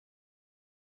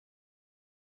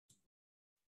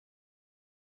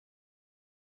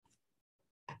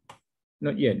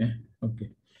Not yet.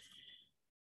 Okay.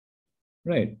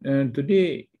 Right.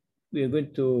 Today we are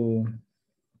going to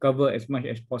cover as much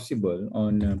as possible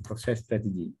on process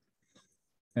strategy.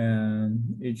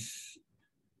 It's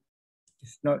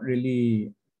not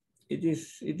really. It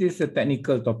is a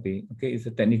technical topic. Okay, it's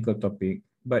a technical topic,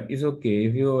 but it's okay.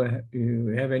 If you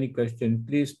have any question,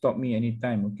 please stop me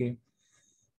anytime. Okay,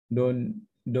 don't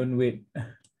wait.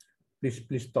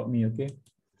 Please stop me. Okay.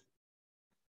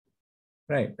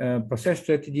 Right. Process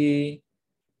strategy.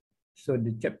 So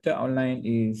the chapter outline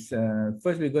is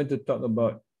first we're going to talk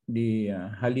about the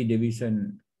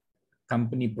Harley-Davidson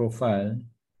company profile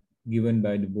given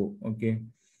by the book. Okay.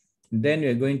 Then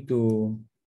we're going to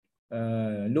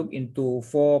look into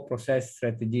 4 process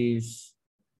strategies,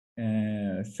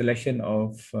 selection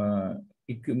of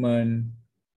equipment,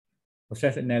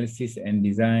 process analysis and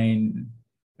design,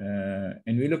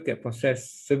 and we look at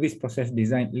service process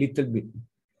design a little bit.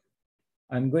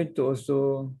 I'm going to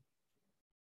also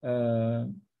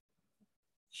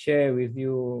share with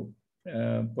you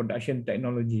production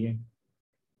technology.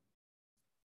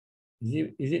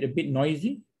 Is it a bit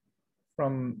noisy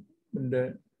from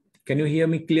the? Can you hear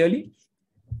me clearly?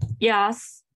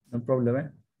 Yes. No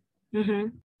problem. Mm-hmm.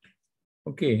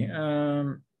 Okay.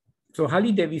 So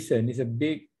Harley-Davidson is a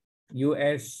big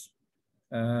US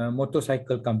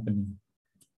motorcycle company,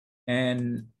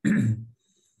 and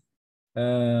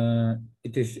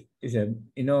it is a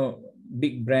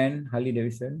big brand,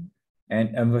 Harley-Davidson,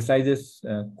 and emphasizes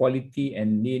quality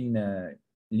and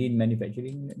lean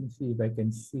manufacturing. Let me see if I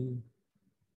can see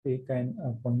a kind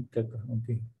of pointer.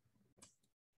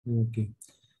 Okay.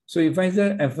 So it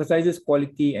emphasizes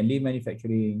quality and lean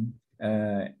manufacturing.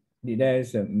 It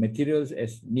has a materials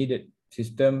as needed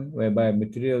system whereby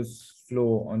materials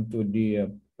flow onto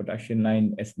the production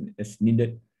line as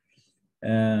needed.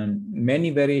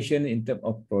 Many variation in terms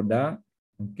of product,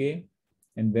 okay,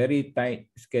 and very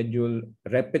tight schedule,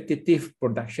 repetitive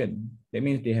production. That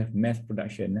means they have mass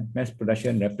production,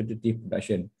 repetitive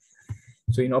production.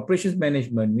 So in operations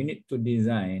management, we need to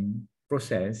design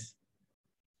process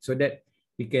so that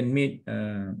we can meet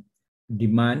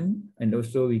demand, and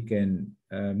also we can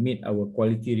meet our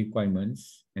quality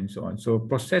requirements and so on. So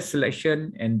process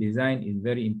selection and design is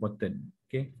very important.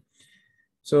 Okay.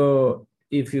 So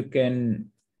if you can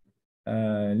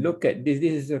look at this,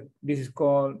 this is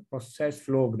called process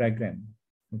flow diagram.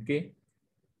 Okay,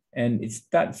 and it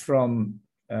starts from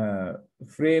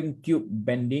frame tube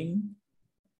bending,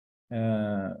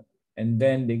 and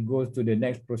then they go to the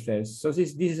next process. So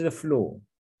this is the flow.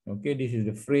 Okay, this is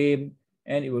the frame,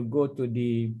 and it will go to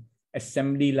the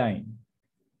assembly line,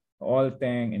 oil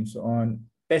tank, and so on,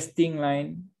 testing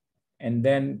line, and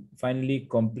then finally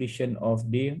completion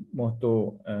of the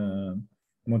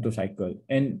motorcycle.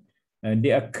 And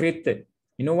they are created.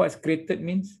 You know what created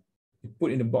means?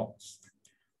 Put in a box.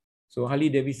 So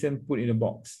Harley-Davidson put in a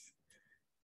box.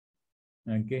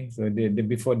 Okay, so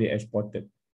before they exported.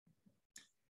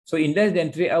 So in less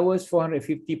than 3 hours,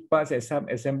 450 parts and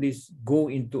sub-assemblies go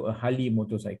into a Harley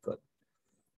motorcycle.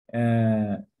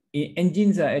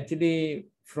 Engines are actually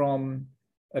from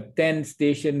a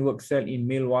 10-station work cell in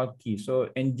Milwaukee. So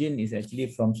engine is actually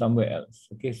from somewhere else.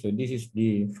 Okay, so this is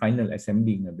the final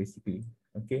assembling basically.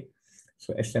 Okay,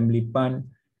 so assembly plant,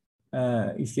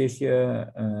 it says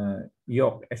here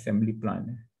York assembly plant.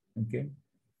 Okay,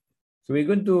 so we're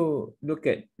going to look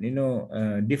at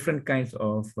different kinds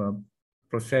of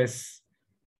process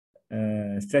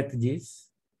strategies.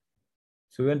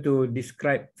 So we want to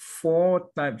describe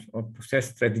 4 types of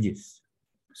process strategies.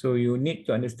 So you need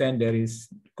to understand there is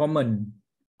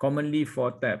commonly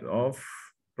 4 types of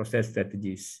process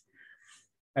strategies.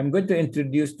 I'm going to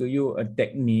introduce to you a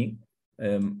technique,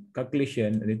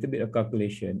 calculation, a little bit of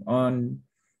calculation on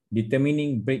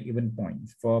determining break-even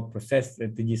points for process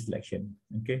strategy selection.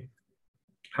 Okay,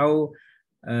 how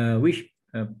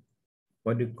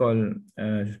what do you call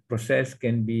process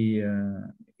can be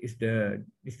is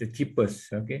the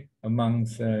cheapest, okay,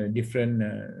 amongst different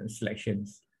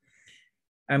selections.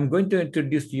 I'm going to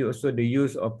introduce to you also the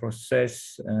use of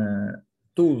process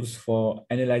tools for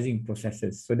analyzing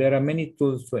processes. So there are many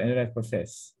tools to analyze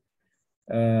process,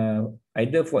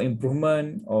 either for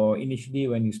improvement or initially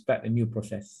when you start a new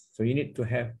process. So you need to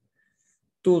have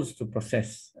tools to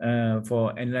process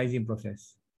for analyzing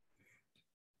process.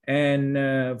 And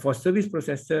for service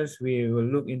processes, we will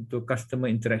look into customer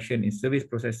interaction in service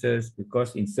processes,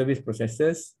 because in service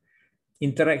processes,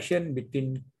 interaction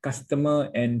between customer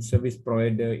and service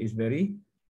provider is very,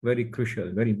 very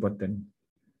crucial, very important.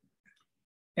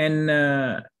 And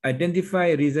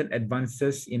identify recent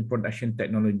advances in production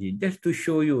technology. Just to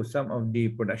show you some of the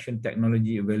production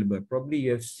technology available. Probably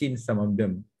you have seen some of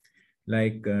them.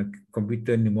 like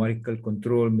computer numerical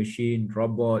control machine,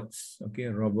 robots, okay,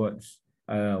 robots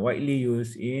widely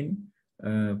used in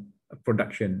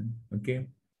production, okay.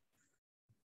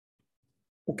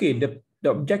 Okay, the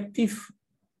objective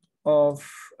of,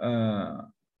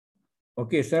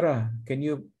 okay, Sarah, can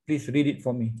you please read it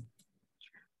for me?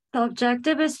 The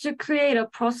objective is to create a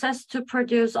process to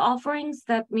produce offerings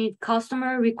that meet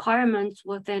customer requirements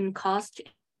within cost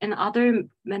and other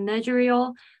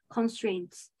managerial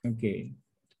constraints. Okay,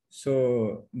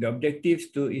 so the objectives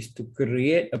is to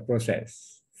create a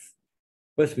process.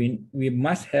 First, we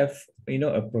must have,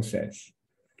 a process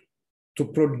to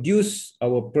produce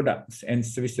our products and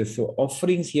services. So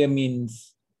offerings here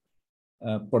means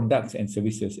products and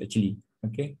services actually.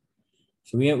 Okay,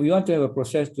 so we want to have a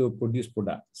process to produce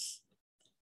products.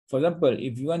 For example,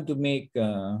 if you want to make,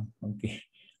 okay,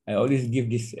 I always give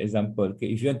this example. Okay,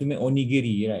 if you want to make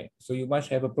onigiri, right? So you must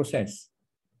have a process.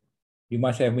 You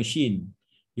must have machine.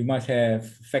 You must have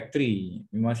factory.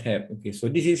 You must have, okay. So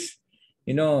this is,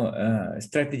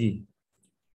 strategy.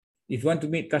 If you want to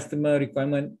meet customer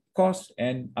requirement, cost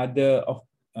and other of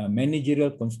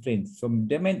managerial constraints. So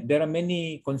there are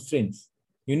many constraints.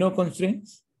 You know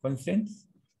constraints? Constraints?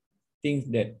 Things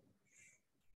that,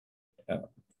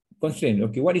 constraint.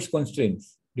 Okay, what is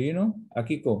constraints? Do you know?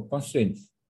 Akiko, constraints.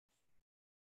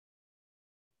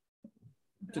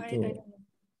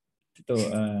 Itu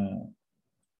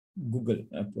Google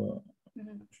apa?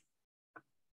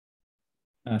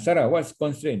 Sarah, what's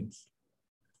constraints?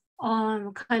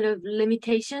 Kind of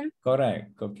limitation.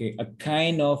 Correct. Okay, a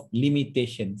kind of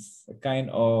limitations, a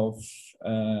kind of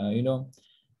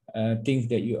things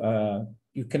that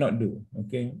you cannot do.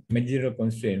 Okay, managerial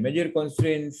constraint. Managerial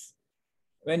constraints.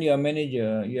 When you are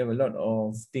manager, you have a lot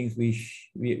of things which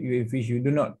you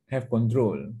do not have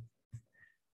control.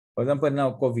 For example,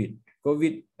 now COVID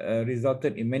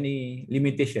resulted in many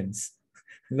limitations,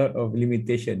 a lot of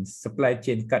limitations, supply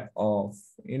chain cut off,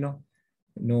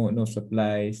 no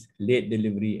supplies, late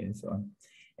delivery, and so on.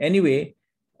 Anyway,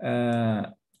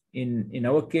 in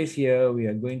our case here, we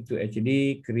are going to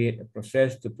actually create a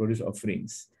process to produce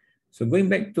offerings. So going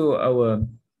back to our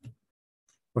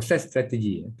process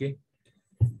strategy, okay.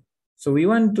 So we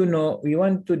want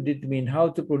to determine how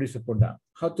to produce a product.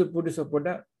 How to produce a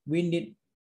product? We need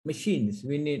machines.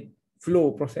 We need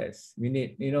flow process. We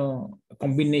need, a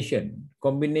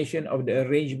combination of the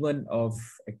arrangement of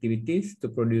activities to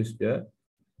produce the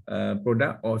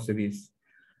product or service.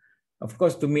 Of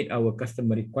course, to meet our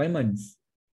customer requirements,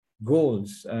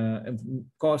 goals,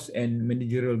 cost and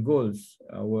managerial goals,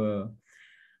 our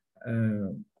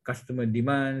customer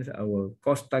demands, our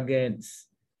cost targets,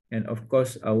 and of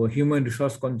course, our human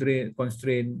resource constraint.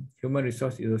 Human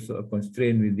resource is also a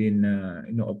constraint within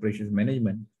operations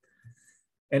management.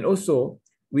 And also,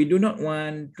 we do not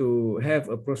want to have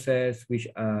a process which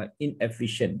are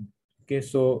inefficient. Okay,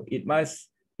 so we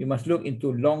must look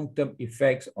into long-term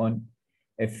effects on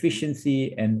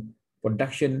efficiency and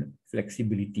production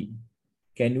flexibility.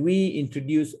 Can we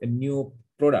introduce a new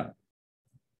product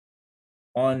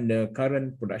on the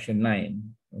current production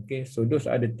line? Okay, so those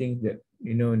are the things that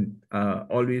are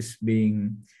always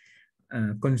being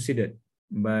considered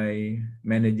by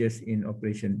managers in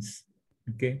operations.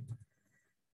 Okay.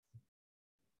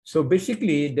 So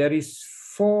basically, there is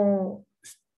 4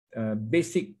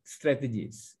 basic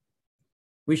strategies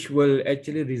which will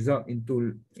actually result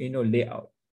into layout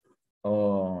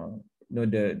or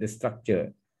the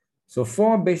structure. So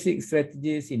 4 basic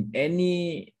strategies in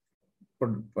any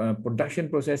production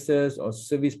processes or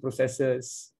service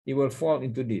processes, it will fall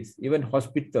into this. Even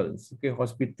hospitals, okay,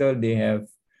 hospital, they have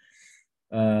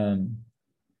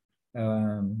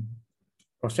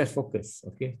process focus,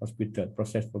 okay, hospital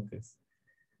process focus.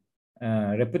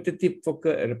 Repetitive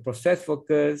focus, process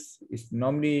focus is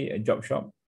normally a job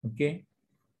shop, okay.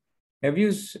 Have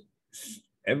you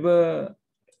ever,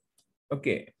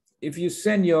 okay, if you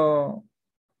send your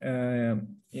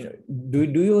do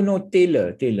you know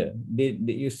tailor?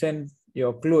 You send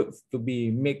your clothes to be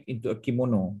made into a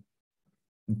kimono.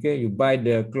 Okay, you buy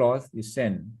the cloth, you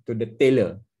send to the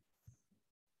tailor.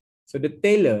 So the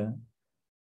tailor,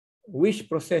 which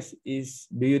process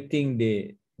do you think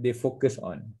they focus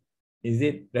on? Is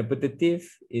it repetitive?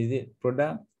 Is it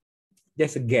product?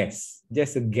 Just a guess.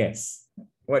 Just a guess.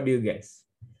 What do you guess?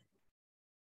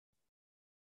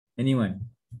 Anyone?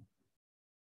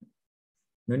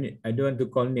 No need. I don't want to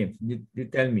call names. You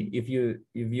tell me. If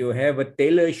you have a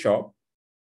tailor shop,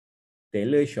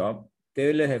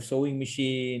 tailor have sewing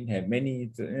machine, have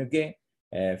many, okay,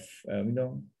 have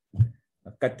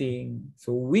cutting.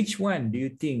 So which one do you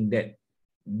think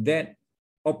that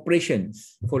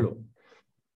operations follow?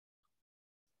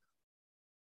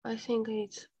 I think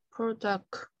it's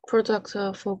product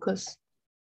focus.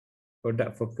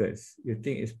 Product focus. You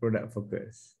think it's product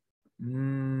focus?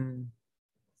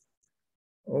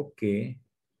 Okay.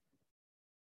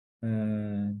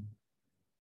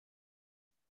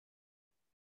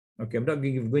 Okay, I'm not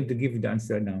going to give you the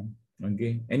answer now.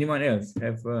 Okay. Anyone else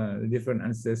have different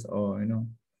answers, or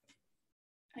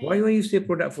why you say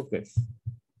product focus?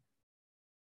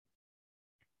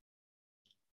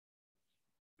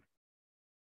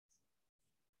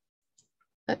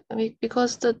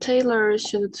 Because the tailor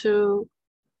should to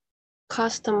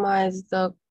customize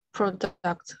the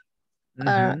product.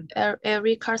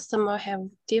 Every customer have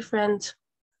different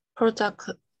product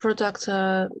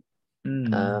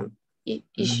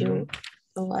issue.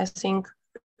 So I think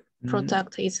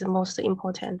product is the most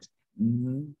important.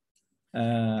 Do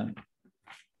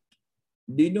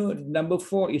you know number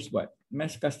 4 is what?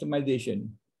 Mass customization.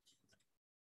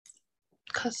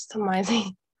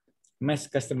 Customizing. Mass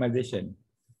customization.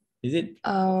 Is it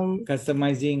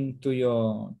customizing to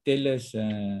your tailor's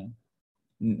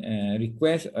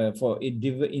request for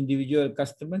individual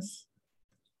customers?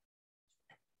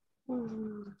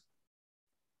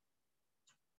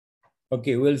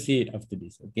 Okay, we'll see it after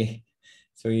this. Okay,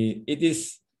 so it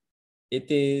is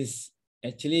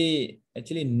actually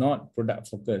not product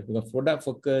focus, because product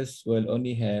focus will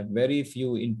only have very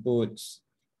few inputs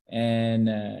and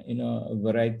a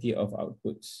variety of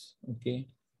outputs. Okay,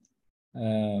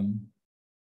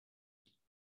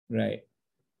 right.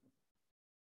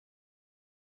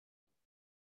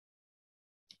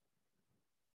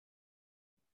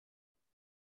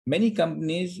 Many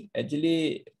companies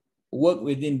actually work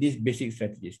within these basic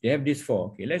strategies. They have these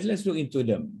 4. Okay, let's look into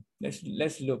them.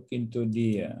 Let's look into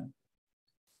the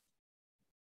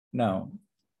now.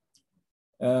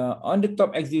 On the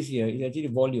top axis here is actually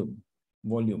volume.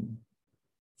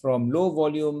 From low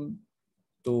volume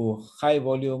to high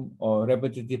volume or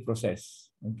repetitive process.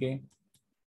 Okay.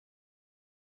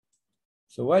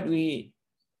 So what we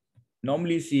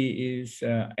normally see is,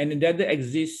 and the other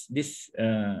axis, this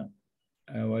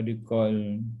what do you call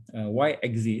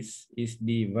y-axis is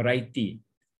the variety.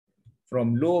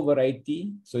 From low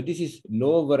variety, so this is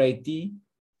low variety,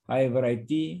 high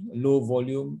variety, low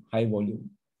volume, high volume.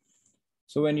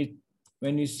 So when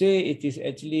you say it is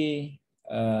actually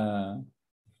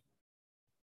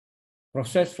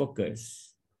process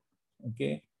focus,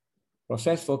 okay,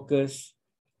 process focus,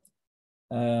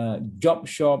 job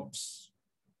shops,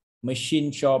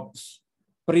 machine shops,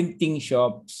 printing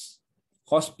shops,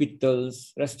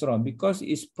 hospitals, restaurant, because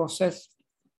it's process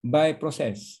by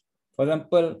process. For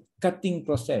example, cutting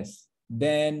process,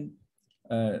 then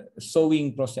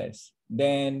sewing process,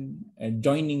 then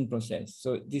joining process.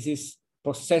 So this is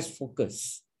process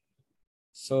focus.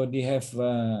 So they have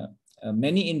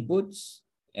many inputs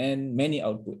and many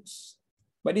outputs,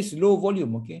 but it's low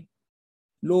volume. Okay,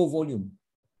 low volume.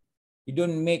 You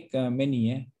don't make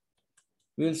many.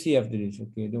 We'll see after this.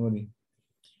 Okay, don't worry.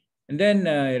 And then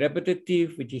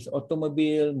repetitive, which is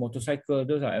automobile, motorcycle,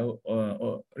 those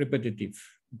are repetitive.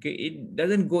 Okay, it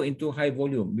doesn't go into high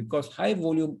volume because high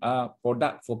volume are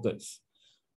product focus.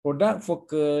 Product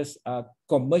focus are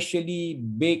commercially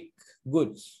baked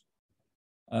goods.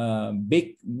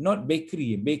 Not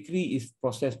bakery. Bakery is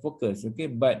process focus. Okay,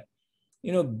 but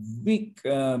big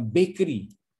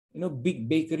bakery, big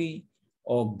bakery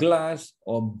or glass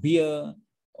or beer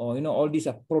or all these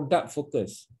are product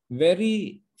focus.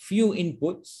 Very few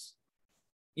inputs.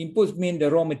 Inputs mean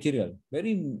the raw material,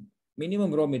 very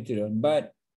minimum raw material,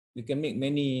 but you can make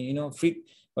many, free.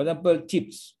 For example,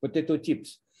 chips, potato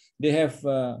chips. They have,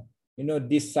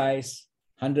 this size,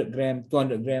 100 gram,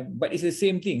 200 gram, but it's the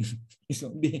same thing. It's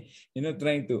only,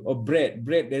 trying to, or bread.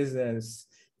 Bread, there's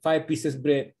 5 pieces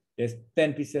bread, there's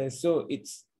 10 pieces. So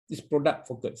it's product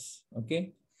focus,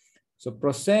 okay? So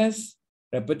process,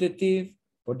 repetitive,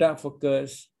 product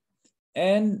focus.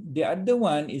 And the other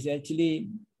one is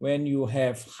actually when you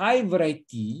have high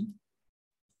variety,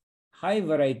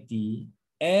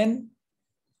 and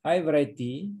high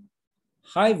variety,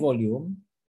 high volume,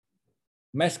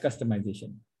 mass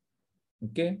customization.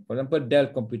 Okay, for example, Dell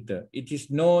computer. It is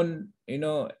known,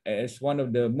 as one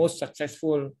of the most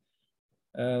successful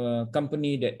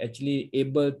company that actually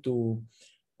able to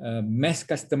mass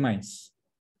customize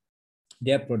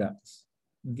their products.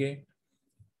 Okay.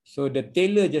 So the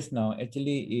tailor just now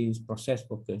actually is process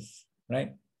focus,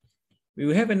 right? We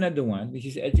will have another one, which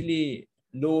is actually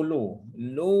low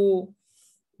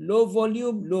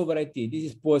volume, low variety. This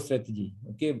is poor strategy,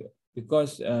 okay?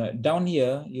 Because down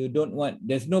here, you don't want,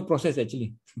 there's no process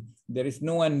actually. There is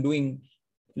no one doing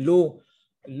low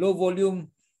volume,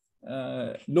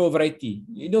 low variety.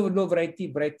 You know, low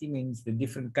variety means the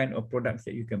different kind of products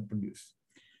that you can produce.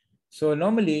 So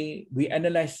normally we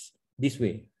analyze this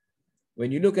way.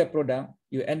 When you look at product,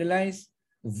 you analyze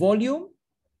volume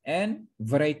and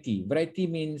variety. Variety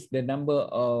means the number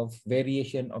of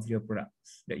variation of your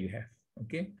products that you have.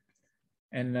 Okay.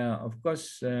 And of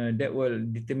course, that will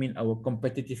determine our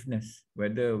competitiveness,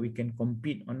 whether we can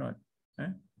compete or not.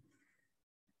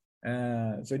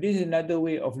 So this is another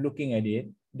way of looking at it.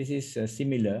 This is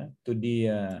similar to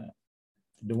the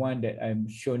one that I've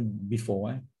shown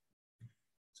before.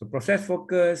 So process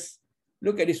focus,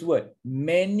 look at this word,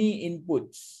 many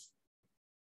inputs.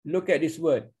 Look at this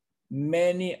word,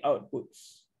 many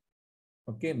outputs.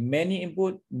 Okay, many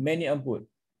input, many output,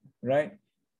 right?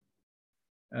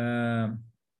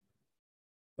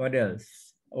 What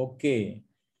else? Okay,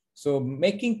 so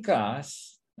making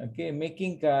cars, okay,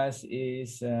 making cars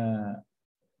is,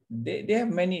 they have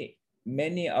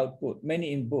many output,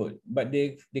 many input, but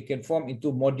they can form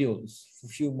into modules,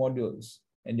 few modules,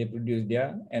 and they produce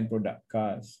their end product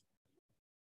cars.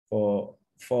 For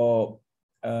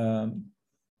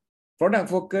product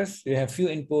focus, you have few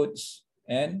inputs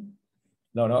and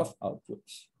a lot of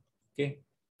outputs. Okay,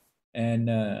 and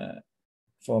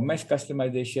for mass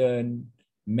customization,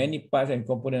 many parts and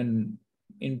component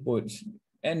inputs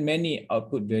and many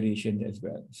output variations as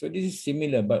well. So this is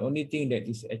similar, but only thing that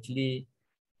is actually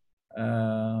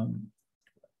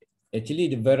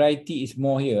the variety is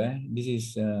more here. This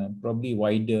is probably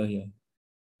wider here.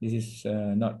 This is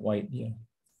not wide here.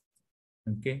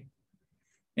 Okay.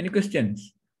 Any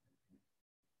questions?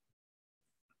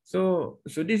 So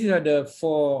these are the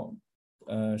 4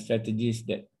 strategies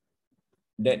that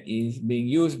is being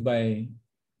used by.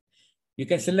 You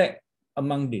can select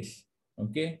among this.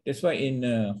 Okay. That's why in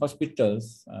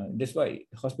hospitals. That's why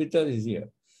hospital is here.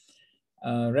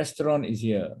 Restaurant is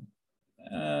here.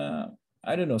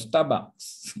 I don't know,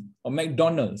 Starbucks or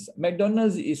McDonald's.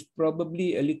 McDonald's is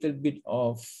probably a little bit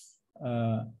of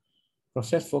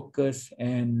process focus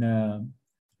and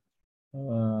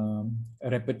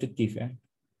repetitive,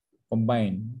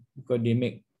 combined, because they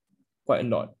make quite a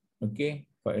lot. Okay,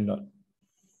 quite a lot.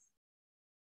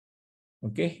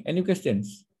 Okay, any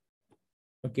questions?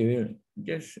 Okay, we'll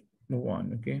just move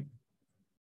on. Okay.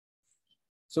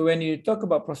 So when you talk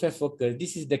about process focus,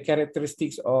 this is the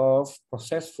characteristics of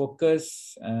process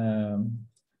focus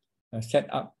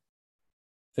setup.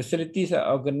 Facilities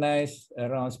are organized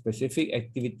around specific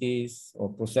activities or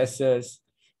processes,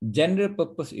 general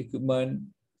purpose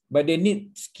equipment, but they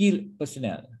need skilled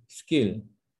personnel,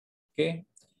 okay?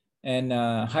 And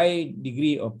high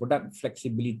degree of product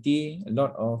flexibility, a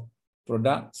lot of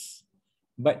products,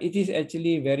 but it is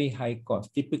actually very high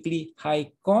cost, typically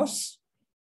high cost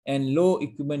and low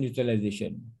equipment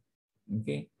utilization.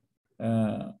 Okay,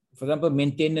 for example,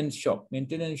 maintenance shop,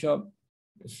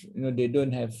 they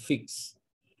don't have fixed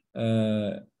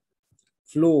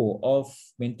flow of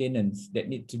maintenance that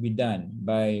need to be done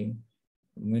by,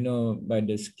 by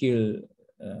the skilled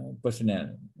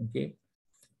personnel. Okay,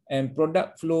 and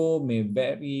product flow may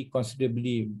vary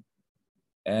considerably,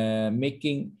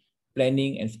 making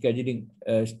planning and scheduling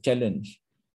a challenge.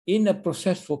 In a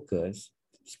process focus,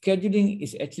 scheduling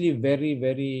is actually very,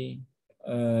 very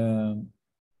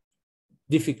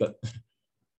difficult.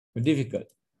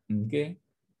 Okay,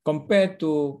 compared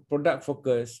to product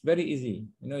focus, very easy.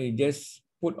 You just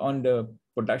put on the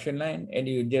production line and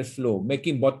you just flow,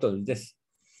 making bottles, just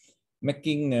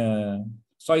making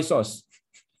soy sauce.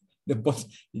 The bottle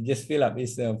you just fill up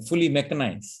is fully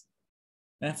mechanized,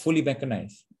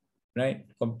 right?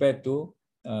 Compared to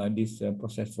this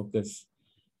process focus,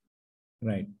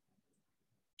 right?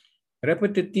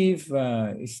 Repetitive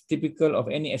is typical of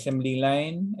any assembly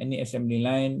line.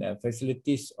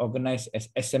 Facilities organized as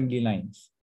assembly lines.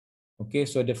 Okay,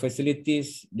 so the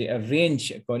facilities, they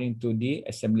arrange according to the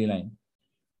assembly line.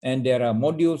 And there are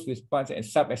modules with parts and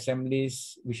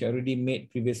sub-assemblies which are already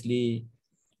made previously.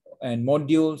 And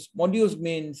modules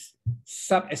means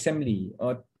sub-assembly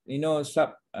or,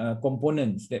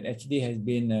 sub-components that actually has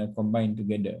been combined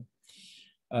together.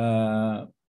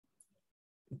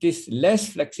 It is less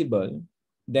flexible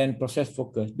than process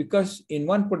focus because in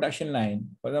one production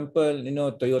line, for example,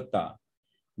 Toyota,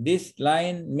 this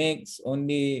line makes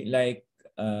only like,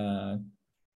 I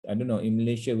don't know, in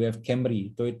Malaysia we have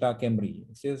Camry, Toyota Camry.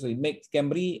 So it makes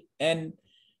Camry, and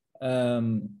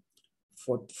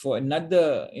for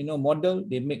another model,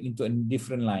 they make into a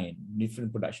different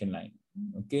production line.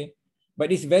 Okay,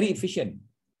 but it's very efficient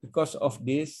because of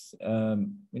this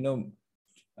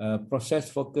process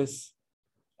focus.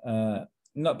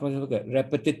 Not process focus,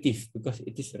 repetitive, because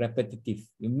it is repetitive.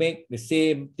 You make the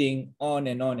same thing on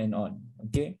and on and on.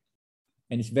 Okay,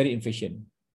 and it's very efficient,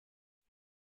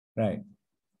 right?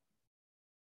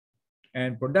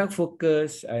 And product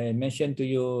focus, I mentioned to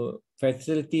you,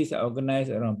 facilities are organized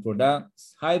around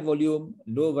products, high volume,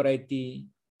 low variety,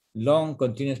 long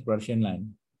continuous production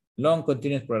line. Long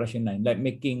continuous production line, like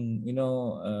making,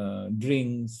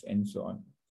 drinks and so on.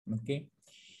 Okay.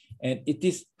 And it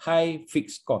is high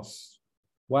fixed cost.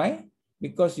 Why?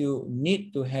 Because you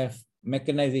need to have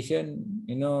mechanization,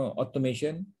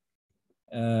 automation.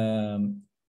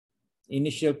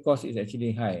 Initial cost is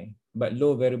actually high, but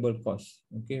low variable cost.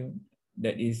 Okay.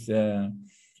 That is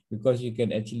because you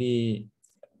can actually,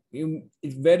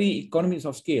 it's very economies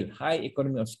of scale, high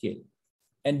economy of scale.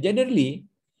 And generally,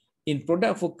 in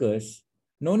product focus,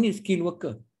 no need skilled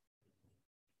worker.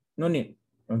 No need.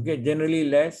 Okay, generally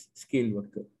less skilled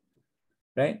worker,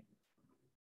 right?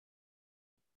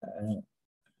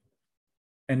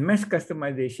 And mass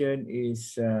customization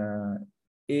is a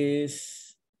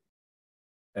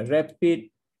rapid,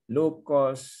 low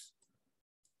cost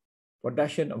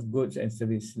production of goods and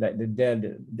service, like the Dell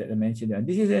that I mentioned.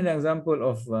 This is an example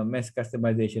of mass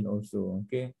customization also.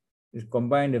 Okay, it's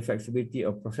combine the flexibility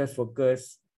of process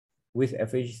focus with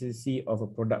efficiency of a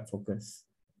product focus.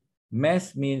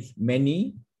 Mass means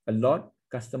many, a lot.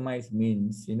 Customized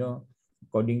means,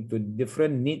 according to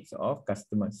different needs of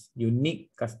customers,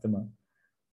 unique customer.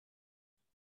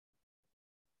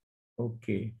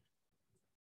 Okay.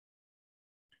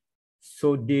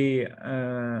 So the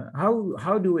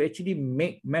how do we actually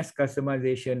make mass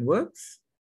customization works?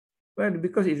 Well,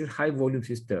 because it is a high volume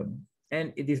system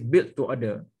and it is built to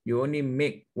order. You only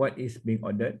make what is being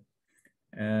ordered.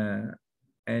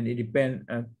 And it depends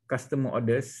customer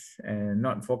orders and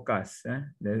not forecast.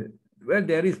 Well,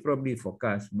 there is probably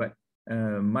forecast, but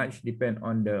much depend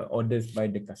on the orders by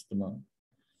the customer.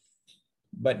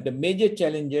 But the major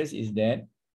challenges is that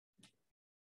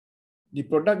the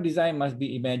product design must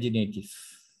be imaginative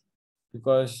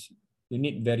because you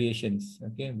need variations.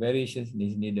 Okay, variations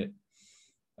is needed.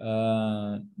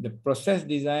 The process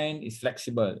design is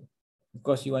flexible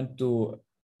because you want to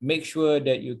make sure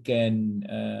that you can,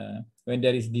 when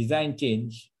there is design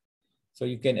change, so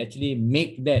you can actually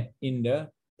make that in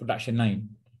the production line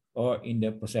or in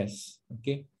the process.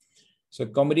 Okay, so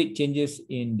accommodate changes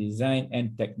in design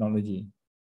and technology.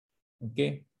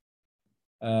 Okay,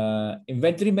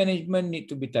 inventory management need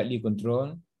to be tightly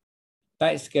controlled.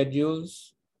 Tight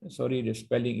schedules, sorry, the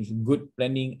spelling is good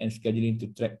planning and scheduling to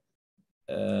track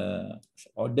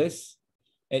orders,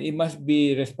 and it must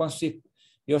be responsive.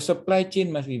 Your supply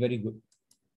chain must be very good.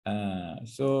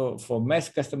 So for mass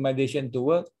customization to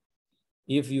work,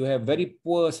 if you have very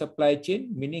poor supply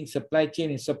chain, meaning supply chain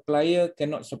and supplier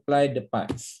cannot supply the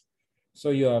parts,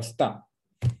 so you are stuck.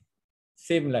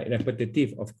 Same like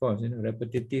repetitive, of course.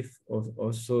 Repetitive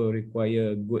also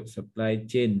require good supply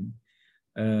chain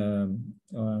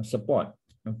support.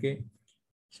 Okay,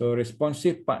 so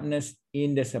responsive partners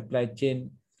in the supply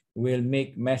chain will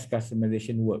make mass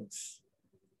customization works.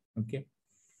 Okay.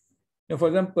 Now, for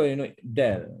example,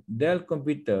 Dell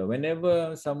computer,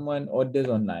 whenever someone orders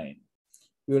online,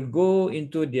 you will go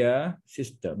into their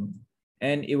system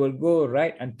and it will go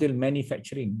right until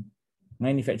manufacturing,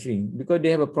 because they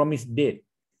have a promised date.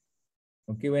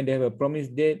 Okay, when they have a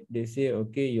promised date, they say,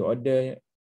 okay, you order,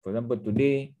 for example,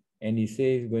 today, and it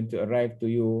says it's going to arrive to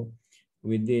you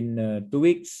within 2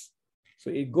 weeks. So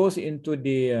it goes into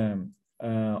the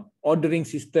ordering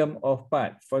system of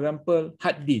parts. For example,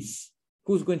 hard disk.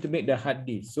 Who's going to make the hard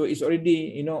disk? So it's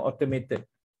already, automated.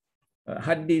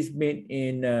 Hard disk made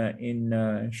in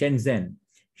Shenzhen.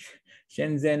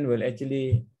 Shenzhen will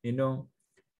actually,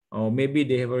 or maybe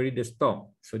they have already the stock,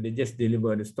 so they just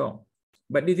deliver the stock.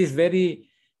 But it is very,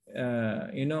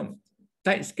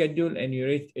 tight schedule, and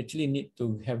you actually need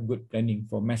to have good planning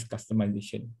for mass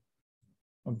customization.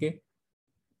 Okay.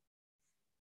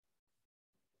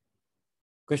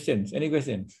 Questions? Any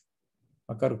questions?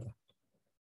 Makaruka.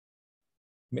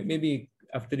 Maybe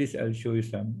after this, I'll show you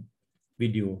some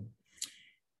video.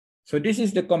 So this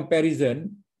is the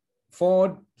comparison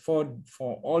for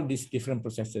all these different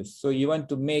processes. So you want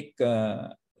to make,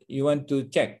 you want to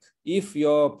check if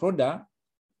your product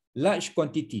large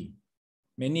quantity,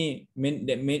 meaning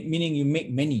you make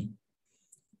many,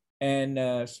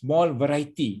 and small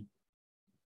variety.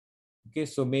 Okay,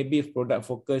 so maybe if product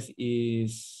focus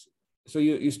is, so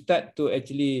you start to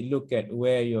actually look at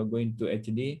where you're going to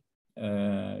actually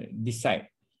decide.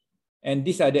 And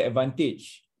these are the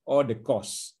advantage or the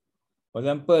cost. For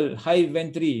example, high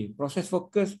inventory, process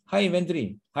focus, high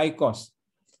inventory, high cost.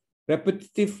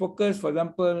 Repetitive focus, for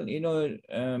example,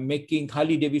 making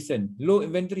Harley Davidson, low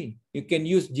inventory. You can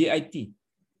use JIT.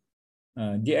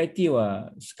 JIT wa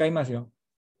SkyMask,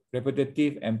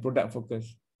 repetitive and product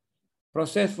focus.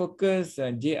 Process focus,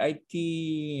 JIT,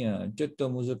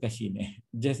 contoh muzukashi ni,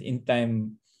 just in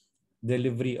time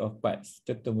delivery of parts,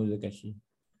 contoh muzukashi.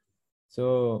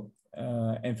 So,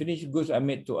 and finished goods are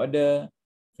made to order,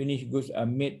 finished goods are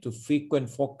made to frequent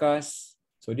forecast.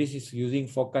 So this is using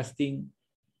forecasting.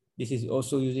 This is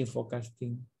also using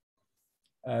forecasting.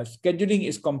 Scheduling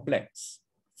is complex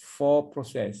for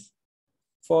process.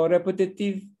 For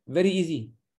repetitive, very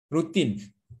easy, routine.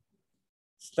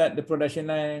 Start the production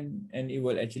line and it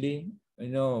will actually,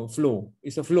 flow.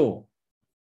 It's a flow.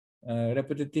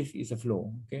 Repetitive is a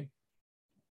flow, okay?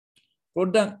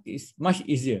 Product is much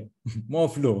easier, more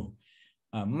flow.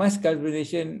 Mass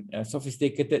calculation,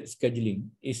 sophisticated scheduling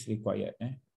is required.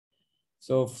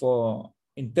 So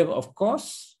in terms of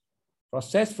cost,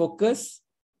 process focus,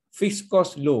 fixed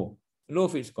cost low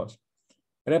fixed cost.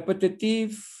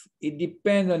 Repetitive, it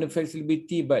depends on the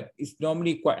flexibility, but it's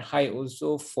normally quite high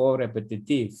also for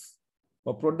repetitive.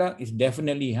 For product, it's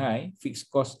definitely high, fixed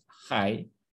cost high.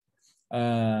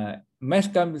 Mass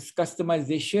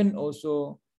customization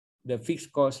also, the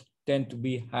fixed costs tend to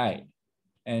be high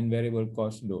and variable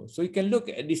cost low. So you can look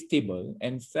at this table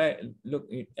and look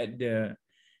at the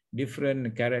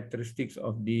different characteristics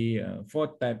of the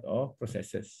 4 types of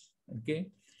processes. Okay,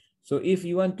 so if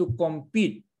you want to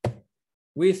compete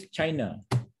with China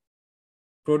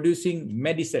producing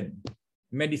medicine,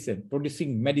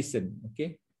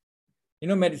 okay,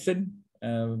 medicine,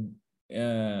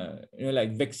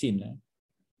 like vaccine,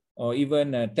 or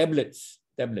even tablets,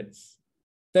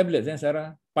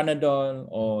 Sarah, Panadol,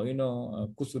 or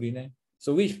Kusurine.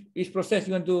 So which process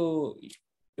you want to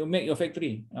make your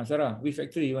factory, Sarah? Which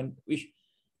factory you want?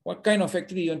 What kind of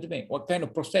factory you want to make? What kind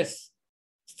of process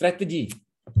strategy?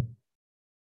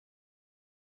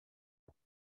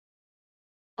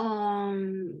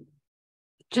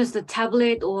 Just a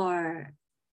tablet, or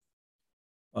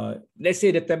let's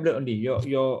say the tablet only.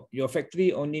 Your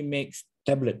factory only makes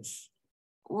tablets.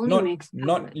 Not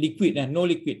liquid, no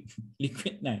liquid.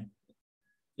 Liquid.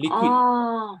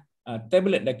 Oh.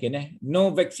 Tablet lagi, no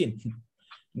vaccine.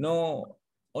 No,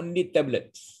 only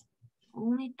tablets.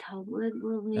 Only tablet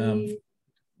will need.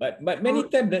 But many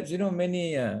tablets,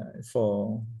 many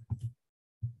for.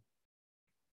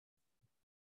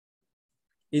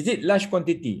 Is it large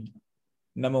quantity?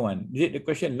 Number one, is it the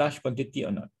question large quantity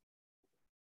or not?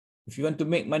 If you want to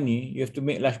make money, you have to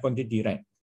make large quantity, right?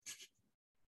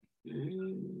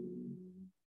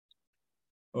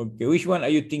 Okay, which one are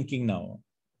you thinking now?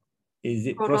 Is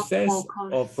it process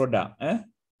or product?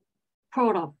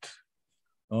 Product.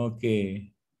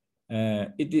 Okay,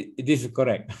 it is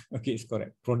correct. Okay, it's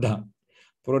correct. Product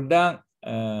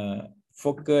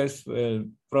focus will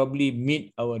probably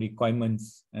meet our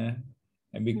requirements, and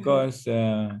because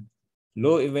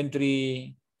low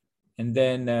inventory, and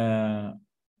then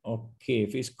okay,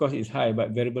 fixed cost is high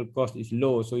but variable cost is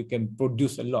low, so you can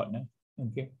produce a lot.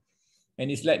 Okay,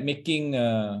 and it's like making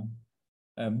a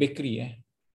bakery.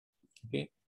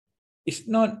 Okay, it's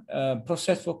not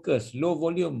process focus, low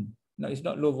volume. No, it's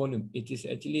not low volume. It is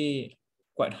actually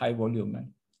quite high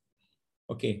volume.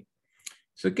 Okay,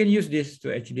 so you can use this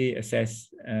to actually assess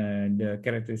the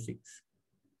characteristics.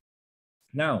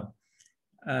 Now,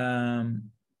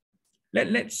 let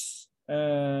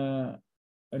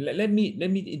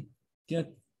me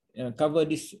cover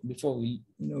this before we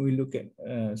look at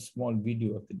a small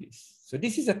video after this. So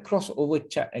this is a crossover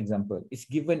chart example. It's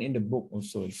given in the book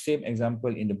also. Same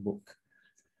example in the book.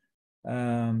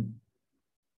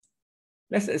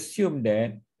 Let's assume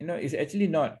that it's actually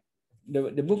not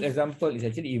the book example is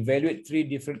actually evaluate 3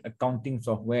 different accounting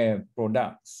software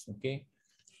products. Okay,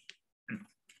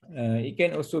 it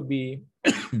can also be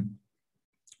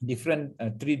different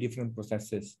 3 different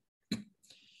processes.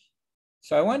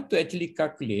 So I want to actually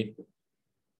calculate.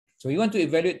 So we want to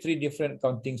evaluate 3 different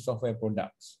accounting software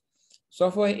products.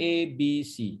 Software A, B,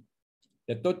 C.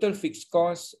 The total fixed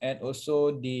cost and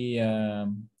also the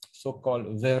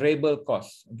so-called variable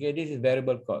cost. Okay, this is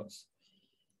variable cost.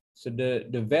 So the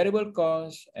variable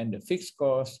cost and the fixed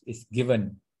cost is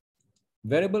given.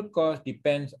 Variable cost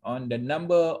depends on the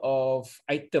number of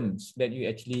items that you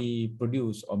actually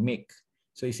produce or make.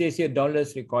 So it says here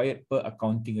dollars required per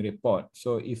accounting report.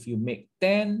 So if you make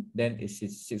 10, then it's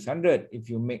 600. If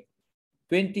you make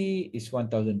 20, it's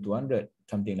 1,200,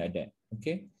 something like that.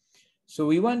 Okay. So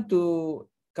we want to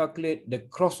calculate the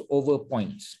crossover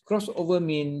points. Crossover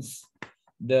means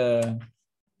the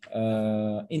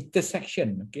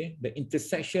intersection. Okay, the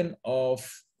intersection of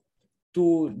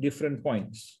 2 different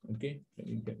points. Okay, let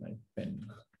me get my pen.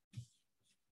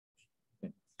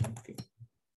 Okay.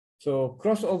 So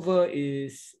crossover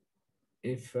is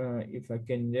if I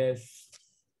can just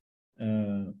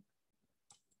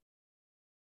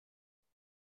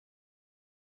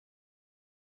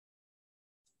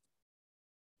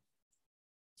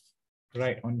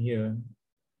right on here.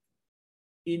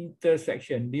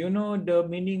 Intersection. Do you know the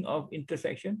meaning of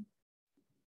intersection?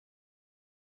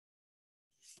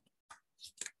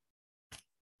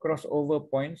 Crossover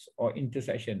points or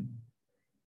intersection.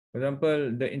 For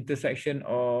example, the intersection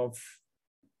of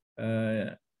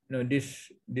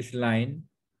this line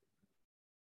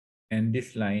and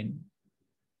this line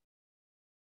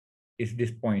is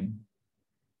this point.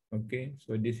 Okay,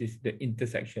 so this is the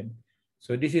intersection.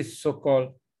 So this is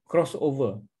so-called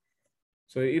crossover.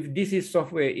 So if this is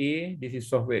software A, this is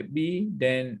software B,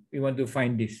 then we want to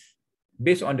find this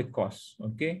based on the cost.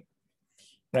 Okay,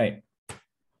 right.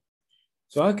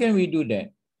 So how can we do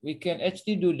that? We can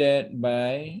actually do that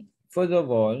by, first of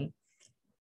all,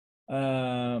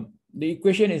 the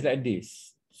equation is like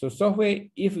this. So software,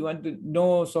 if you want to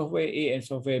know software A and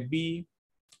software B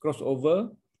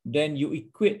crossover, then you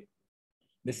equate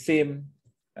the same.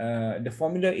 The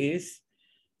formula is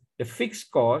the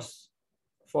fixed cost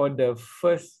for the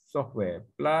first software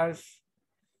plus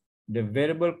the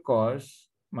variable cost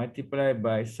multiplied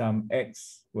by some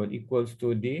X will equals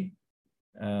to the,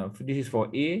 this is for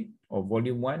A or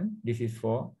volume 1. This is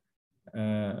for,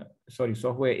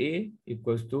 software A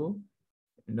equals to,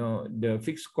 the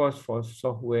fixed cost for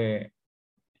software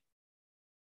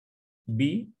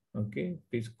B, okay,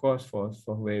 fixed cost for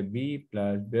software B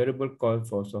plus variable cost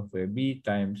for software B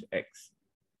times X.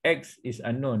 X is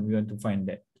unknown, we want to find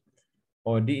that.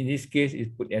 Or in this case, is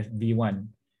put as V1.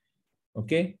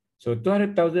 Okay, so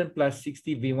 200,000 plus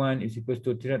 60 V1 is equals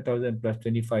to 300,000 plus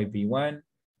 25 V1.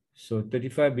 So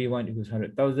 35 V1 equals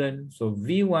 100,000. So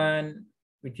V1,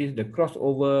 which is the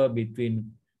crossover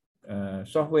between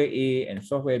software A and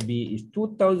software B, is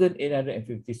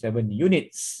 2,857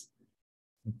 units.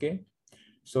 Okay,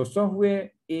 so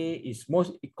software A is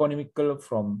most economical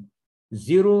from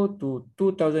 0 to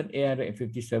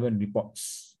 2,857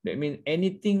 reports. That means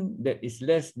anything that is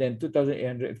less than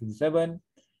 2,857,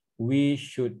 we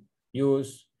should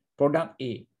use product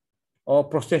A or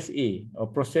process A or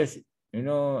process,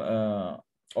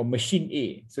 or machine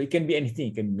A. So it can be anything.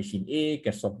 It can be machine A,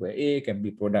 can software A, can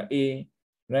be product A,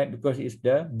 right? Because it's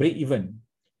the break even.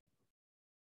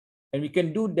 And we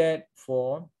can do that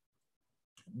for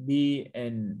B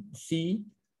and C.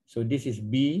 So this is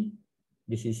B,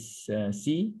 this is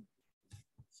C.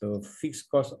 So fixed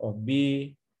cost of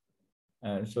B.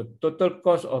 So total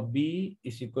cost of B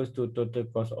is equals to total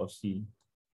cost of C.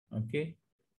 Okay,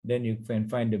 then you can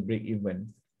find the break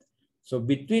even. So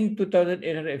between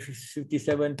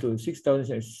 2,857 to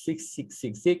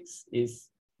 6,666 is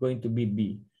going to be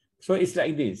B. So it's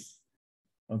like this.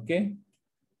 Okay.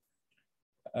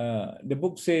 The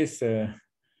book says,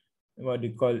 what they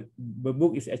call, the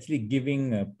book is actually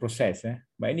giving a process.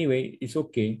 But anyway, it's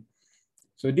okay.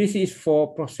 So this is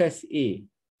for process A.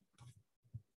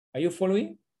 Are you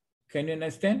following? Can you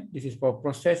understand? This is for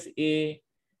process A.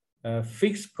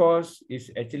 Fixed cost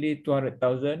is actually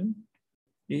 200,000.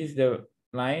 This is the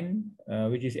line,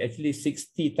 which is actually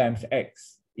 60 times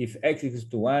X. If X equals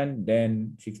to 1,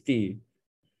 then 60.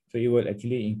 So it will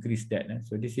actually increase that.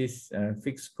 So this is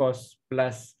fixed cost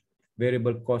plus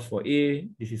variable cost for A.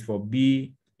 This is for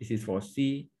B. This is for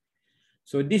C.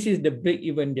 So this is the break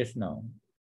even just now.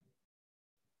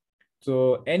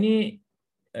 So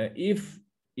if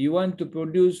you want to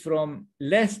produce from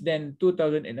less than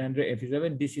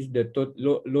 2,857, this is the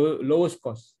lowest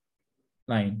cost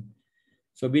line.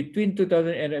 So between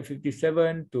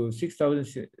 2,857 to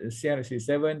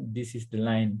 6,667, this is the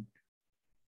line.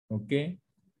 Okay.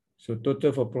 So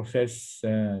total for process,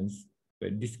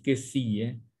 this case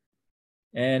C.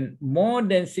 And more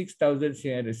than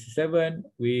 6,667,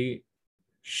 we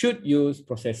should use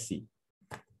process C.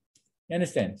 You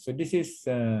understand? So this is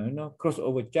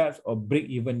crossover charts or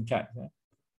break-even charts.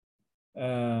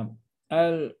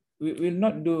 We will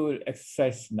not do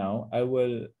exercise now. I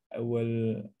will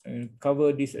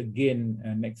cover this again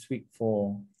next week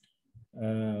for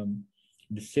the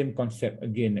same concept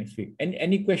again next week.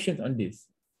 Any questions on this?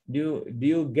 Do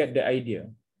you get the idea?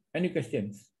 Any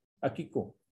questions?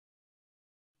 Akiko?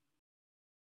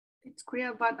 It's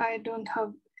clear, but I don't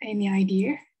have any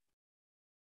idea.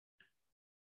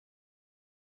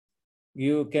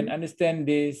 You can understand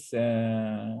this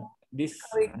this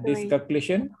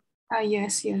calculation?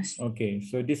 Yes. Okay,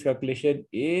 so this calculation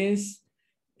is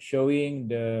showing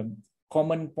the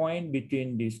common point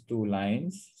between these two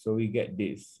lines. So we get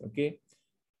this, okay?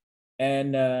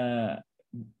 And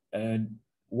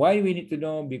why we need to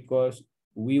know? Because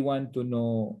we want to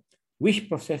know which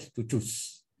process to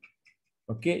choose.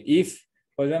 Okay, if,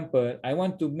 For example, I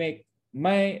want to make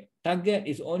my target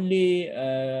is only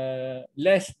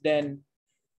less than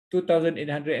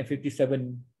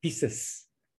 2,857 pieces.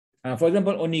 For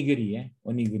example, onigiri,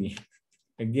 onigiri.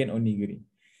 Again, onigiri.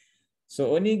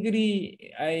 So onigiri,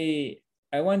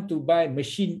 I want to buy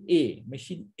machine A.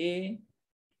 Machine A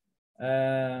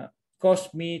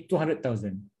cost me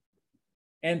 200,000.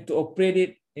 And to operate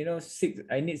it, you know,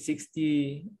 I need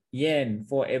 60 yen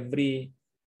for every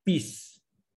piece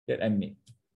that I make.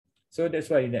 So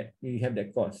that's why you have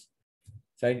that cost.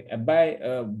 So I buy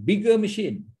a bigger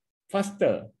machine,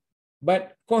 faster,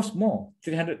 but cost more,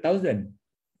 300,000.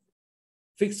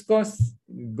 Fixed cost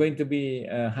going to be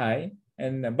high,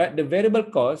 but the variable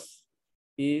cost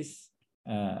is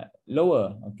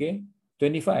lower, okay,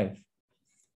 25.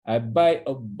 I buy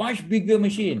a much bigger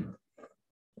machine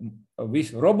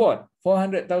with robot,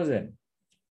 400,000.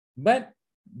 But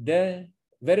the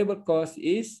variable cost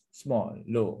is small,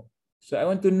 low. So I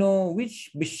want to know which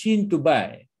machine to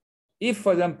buy. If,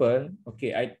 for example,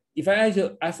 okay, if I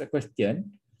ask a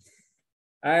question,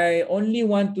 I only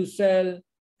want to sell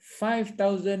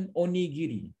 5,000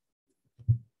 onigiri.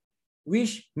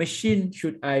 Which machine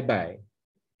should I buy?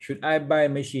 Should I buy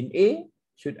machine A?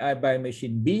 Should I buy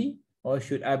machine B? Or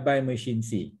should I buy machine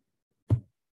C?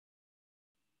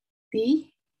 B.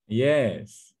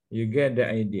 Yes, you get the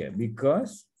idea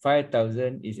because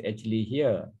 5,000 is actually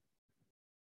here.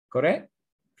 Correct?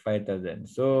 5,000.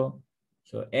 So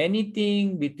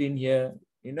anything between here,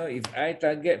 you know, if I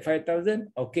target 5,000,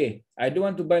 okay, I don't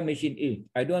want to buy machine A.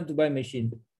 I don't want to buy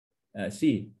machine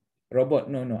C.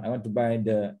 Robot, no, I want to buy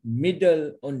the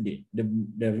middle only, the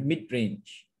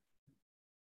mid-range.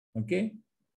 Okay?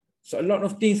 So a lot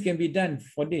of things can be done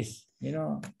for this, you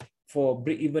know, for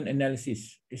break-even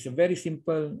analysis. It's a very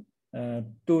simple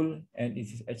tool, and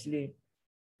it is actually,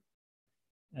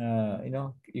 you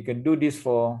know, you can do this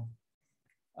for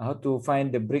how to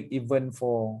find the break-even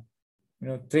for, you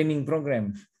know, training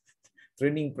program.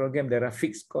 Training program, there are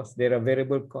fixed costs, there are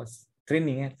variable costs.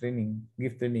 Training,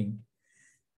 give training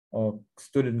or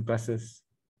student classes.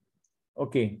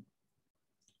 Okay.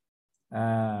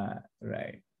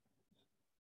 Right.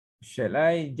 Shall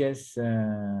I just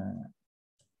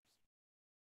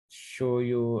show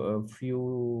you a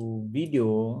few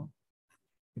video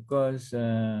because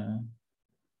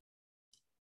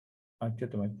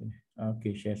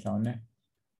okay, share sound.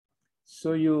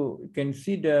 So you can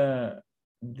see the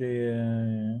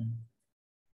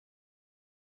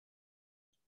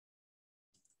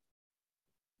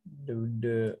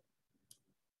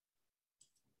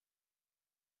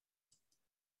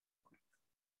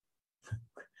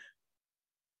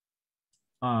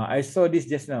I saw this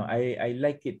just now. I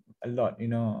like it a lot. You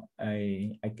know,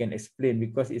 I can explain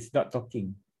because it's not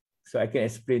talking, so I can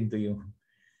explain to you.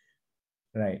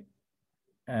 Right,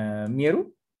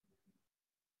 Miru.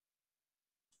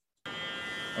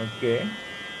 Okay,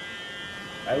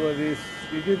 I will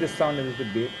reduce the sound a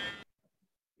little bit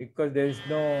because there is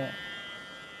no.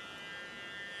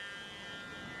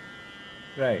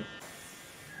 Right.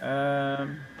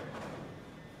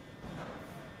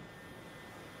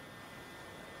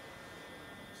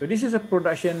 So this is a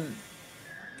production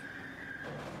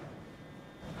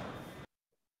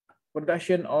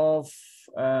of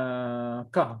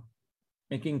car,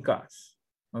 making cars.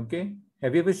 Okay,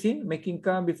 have you ever seen making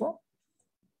car before?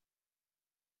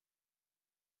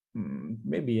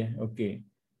 Maybe, yeah. Okay.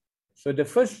 So the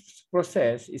first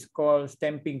process is called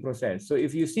stamping process. So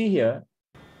if you see here,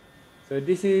 so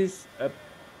this is a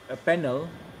panel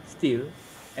steel,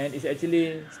 and it's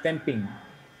actually stamping.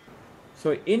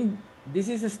 So this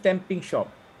is a stamping shop.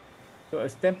 So a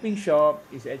stamping shop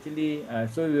is actually,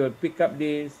 so we will pick up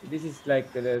this. This is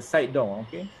like the side door,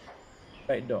 okay?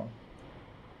 Side door.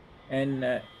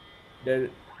 And the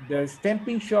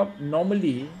stamping shop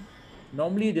normally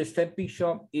the stamping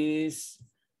shop is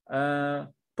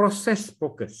process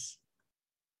focused.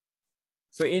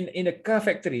 So in a car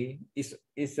factory,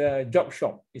 is a job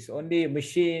shop. It's only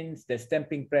machines, the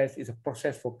stamping press is a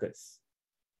process focus.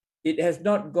 It has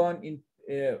not gone in,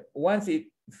 once it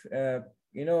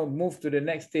you know, move to the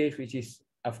next stage, which is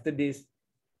after this,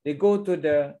 they go to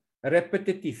the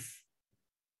repetitive.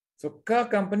 So car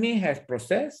company has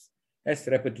process, has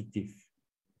repetitive.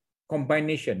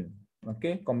 Combination,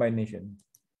 okay, combination.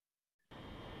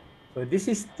 So this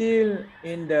is still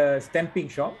in the stamping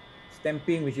shop.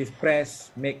 Stamping, which is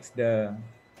press, makes the,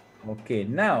 okay,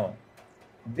 now,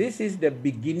 this is the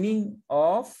beginning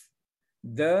of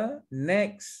the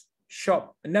next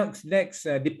shop, next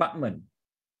department.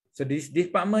 So this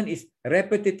department is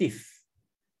repetitive.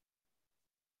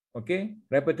 Okay,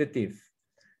 repetitive.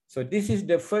 So this is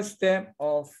the first step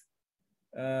of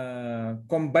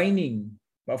combining.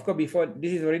 But of course, before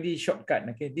this is already shortcut.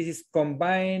 Okay, this is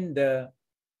combine the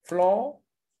floor,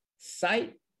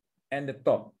 side, and the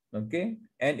top. Okay,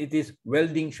 and it is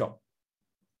welding shop.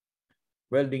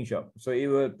 Welding shop. So it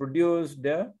will produce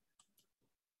the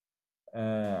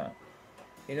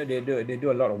they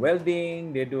do a lot of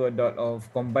welding, they do a lot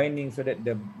of combining so that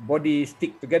the body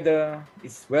stick together.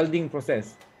 It's welding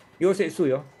process. Yosetsu,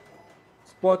 yo.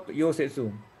 Sport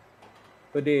yosetsu.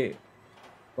 So they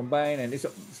combine, and it's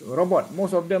robot.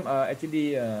 Most of them are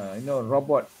actually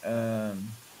robot.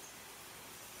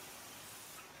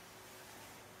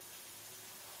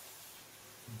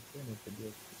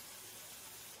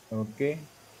 Okay.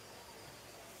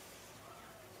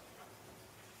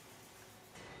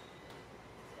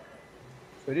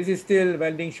 So this is still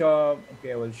welding shop.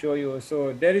 Okay, I will show you.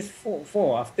 So there is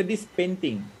four after this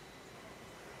painting.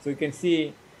 So you can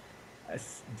see.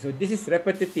 So this is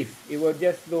repetitive. It will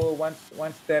just flow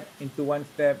one step into one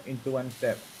step into one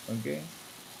step. Okay.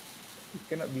 It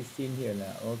cannot be seen here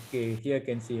lah. Okay, here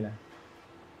can see lah.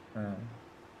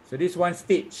 So this one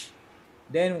stage.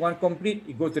 Then one complete,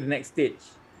 it goes to the next stage.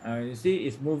 You see,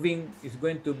 it's moving. It's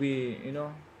going to be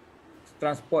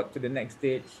transport to the next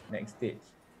stage. Next stage.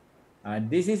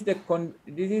 This is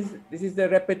the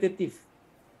repetitive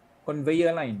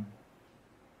conveyor line,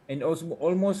 and also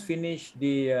almost finish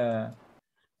the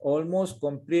almost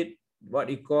complete what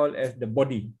you call as the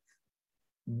body.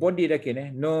 Body dah kena,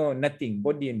 no nothing,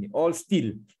 body only, all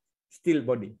steel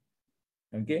body.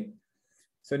 Okay.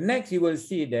 So next you will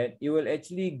see that you will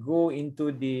actually go into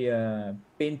the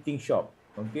painting shop.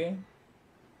 Okay.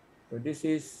 So this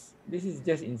is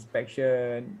just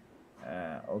inspection.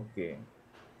 Okay.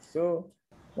 So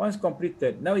once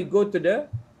completed, now we go to the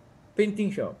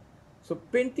painting shop. So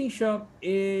painting shop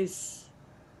is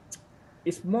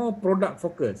more product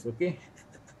focused. Okay.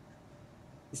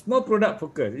 It's more product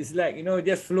focused. It's like,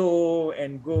 just flow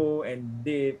and go and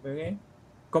dip. Okay.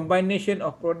 Combination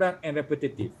of product and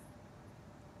repetitive.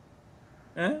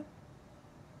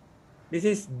 This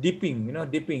is dipping,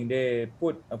 dipping. They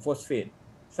put a phosphate.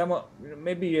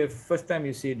 Maybe first time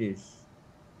you see this,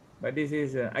 but this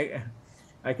is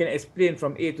I can explain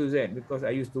from A to Z because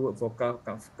I used to work for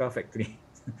car factory.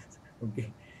 Okay.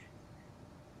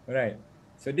 All right.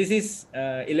 So this is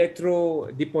electro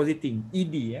depositing,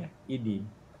 ED. ED.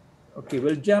 Okay,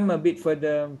 we'll jump a bit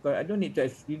further because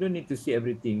you don't need to see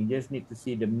everything. You just need to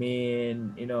see the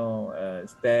main,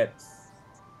 steps.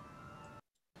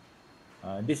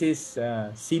 This is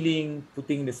sealing,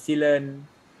 putting the sealant.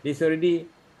 This already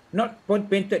not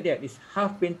painted yet. It's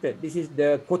half painted. This is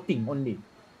the coating only.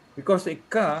 Because a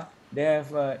car, they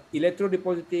have electro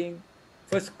depositing,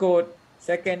 first coat,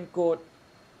 second coat.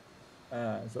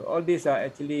 So all these are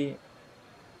actually,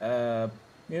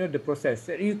 the process.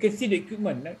 You can see the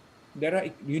equipment. Right? There are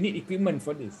unique equipment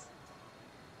for this.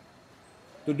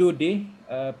 To do the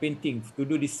painting, to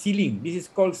do the sealing. This is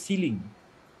called sealing.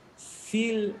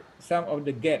 Seal some of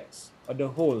the gaps or the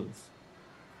holes.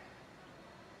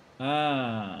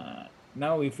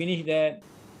 Now we finish that.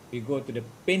 We go to the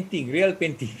painting, real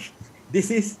painting.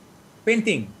 This is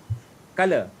painting,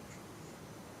 color,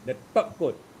 the top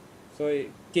coat. So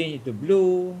it change to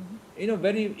blue.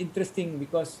 Very interesting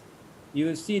because you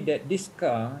will see that this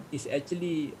car is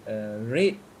actually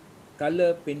red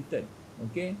color painted.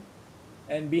 Okay,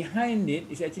 and behind it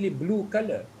is actually blue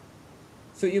color.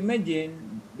 So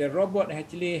imagine the robot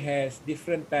actually has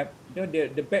different type.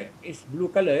 The back is blue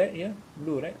color, yeah,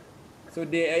 blue, right? So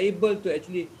they are able to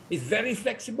actually, it's very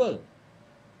flexible.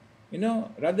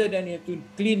 Rather than you have to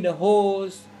clean the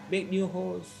holes, make new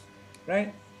holes,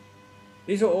 right?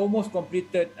 This is almost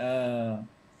completed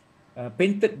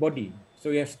painted body.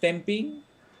 So you have stamping,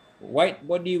 white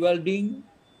body welding,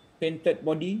 painted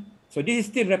body. So this is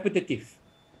still repetitive.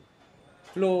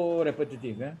 Flow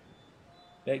repetitive.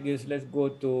 Let's go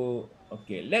to,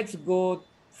 okay, let's go,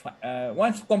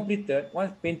 once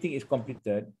painting is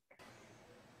completed,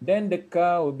 then the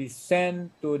car will be sent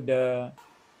to the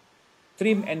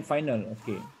trim and final.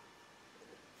 Okay.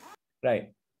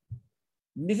 Right.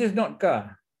 This is not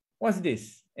car. What's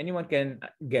this? Anyone can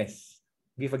guess?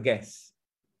 Give a guess.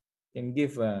 Can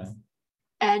give a...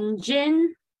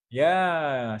 Engine.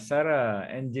 Yeah, Sarah,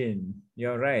 engine.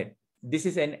 You're right. This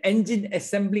is an engine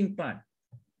assembling plant.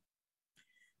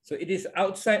 So it is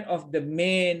outside of the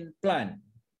main plant,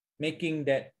 making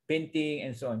that painting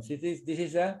and so on. So this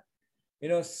is a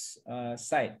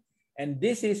site, and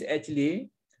this is actually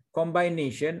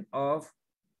combination of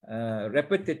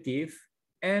repetitive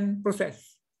and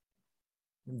process.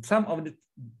 Some of the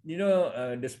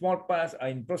the small parts are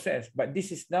in process, but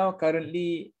this is now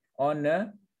currently on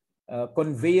a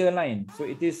conveyor line. So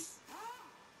it is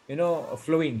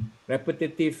flowing,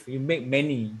 repetitive. You make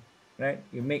many, right?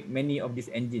 You make many of these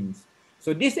engines.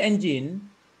 So this engine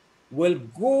will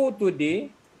go to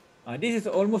this is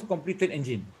almost completed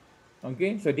engine.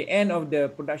 Okay, so the end of the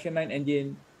production line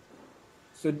engine.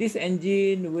 So this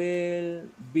engine will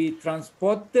be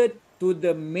transported to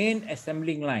the main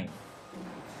assembling line.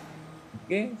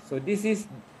 Okay, so this is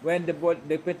when the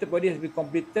painted body has been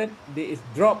completed, it is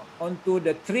dropped onto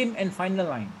the trim and final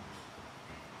line.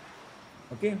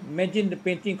 Okay, imagine the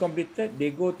painting completed,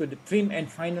 they go to the trim and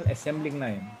final assembling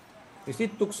line. You see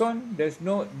tucson,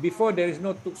 before there is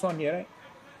no tucson here, right?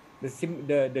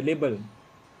 The label.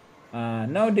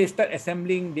 Now they start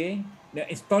assembling, they're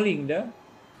installing the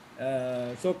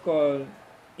so-called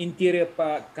interior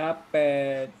part,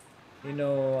 carpet,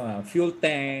 fuel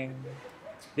tank.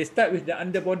 They start with the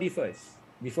underbody first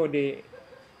before they,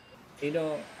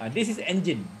 this is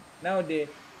engine. Now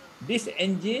this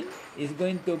engine is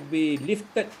going to be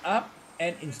lifted up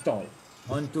and installed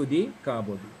onto the car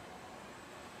body.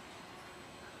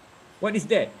 What is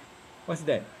that? What's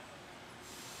that?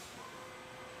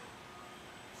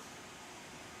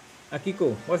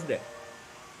 Akiko, what's that?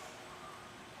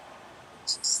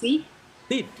 See?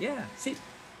 Seat, yeah, seat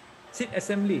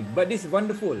assembly. But this is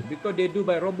wonderful because they do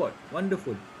by robot.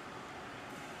 Wonderful.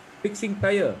 Fixing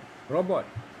tire, robot.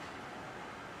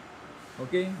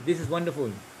 Okay, this is wonderful.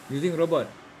 Using robot.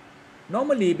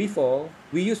 Normally before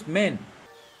we use men,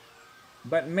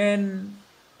 but men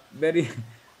very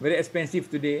very expensive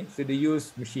today, so they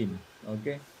use machine.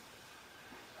 Okay,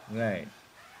 right.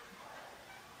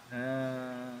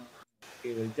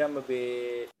 Okay, we'll jump a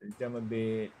bit.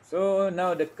 So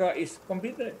now the car is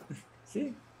completed.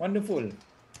 See, wonderful.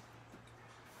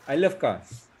 I love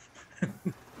cars.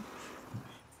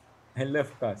 I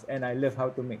love cars, and I love how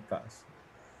to make cars.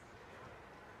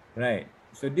 Right.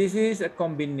 So this is a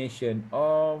combination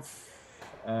of,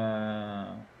 you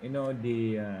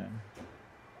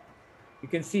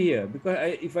can see here,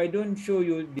 because if I don't show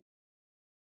you the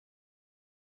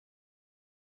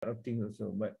of things also,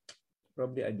 but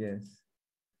probably I just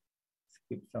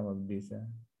skip some of this.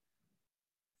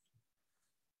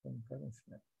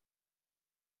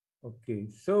 Okay,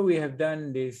 so we have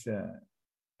done this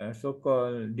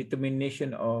so-called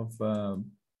determination of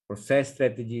process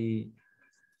strategy,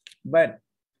 but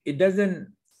it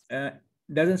doesn't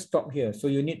stop here. So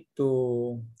you need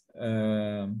to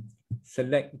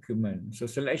select equipment. So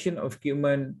selection of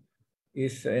equipment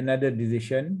is another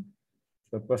decision.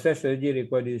 So process strategy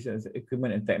requires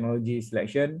equipment and technology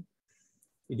selection.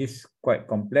 It is quite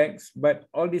complex, but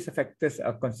all these factors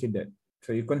are considered.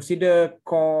 So you consider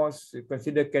cost, you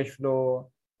consider cash flow,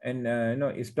 and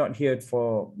it's not here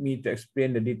for me to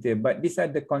explain the detail, but these are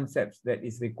the concepts that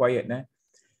is required.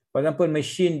 For example,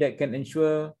 machine that can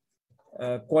ensure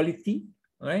quality,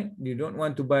 right? You don't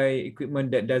want to buy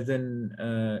equipment that doesn't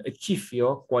achieve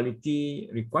your quality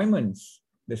requirements,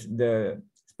 the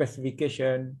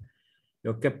specification,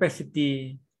 your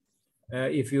capacity.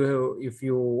 If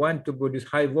you want to produce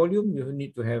high volume, you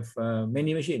need to have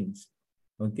many machines,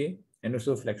 okay, and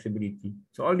also flexibility.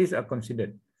 So all these are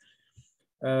considered.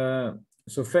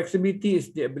 So flexibility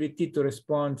is the ability to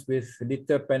respond with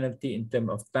little penalty in terms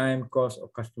of time, cost, or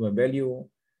customer value,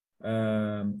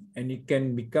 and it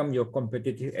can become your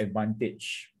competitive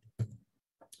advantage.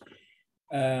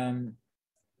 And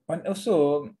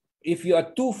also, if you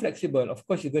are too flexible, of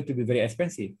course, you're going to be very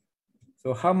expensive.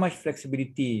 So how much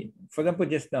flexibility? For example,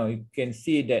 just now, you can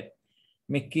see that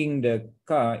making the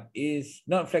car is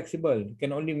not flexible. You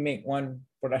can only make one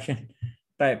production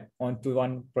type onto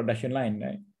one production line,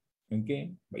 right?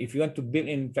 Okay. But if you want to build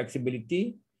in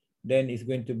flexibility, then it's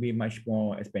going to be much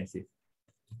more expensive.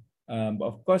 But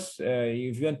of course,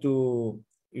 if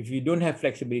you don't have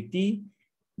flexibility,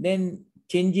 then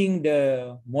changing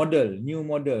the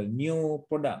new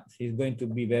products is going to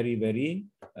be very, very,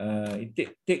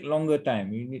 it take longer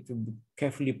time. You need to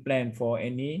carefully plan for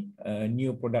any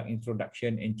new product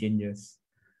introduction and changes.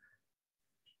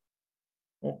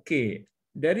 Okay,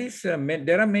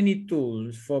 there are many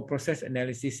tools for process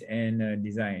analysis and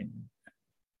design.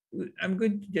 I'm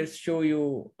going to just show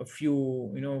you a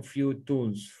few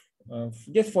tools,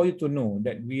 just for you to know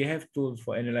that we have tools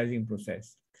for analyzing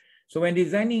process. So when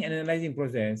designing and analyzing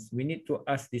process, we need to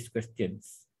ask these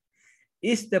questions.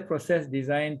 Is the process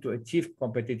designed to achieve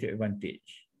competitive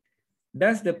advantage?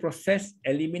 Does the process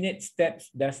eliminate steps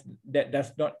that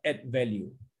does not add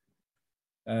value?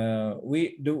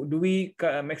 Do we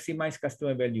maximize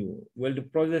customer value? Will the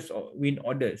process win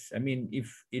orders? I mean, if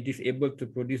it is able to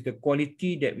produce the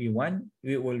quality that we want,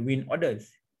 we will win orders.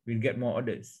 We'll get more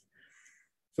orders.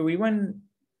 So we want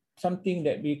something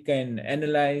that we can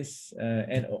analyze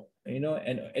and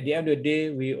at the end of the day,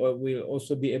 we will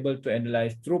also be able to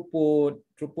analyze throughput.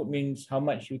 Throughput means how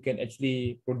much we can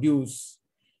actually produce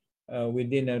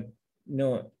within a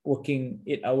working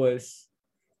 8 hours,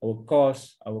 our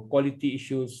cost, our quality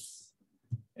issues,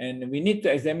 and we need to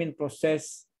examine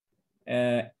process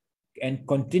and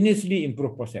continuously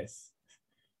improve process.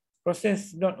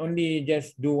 Process not only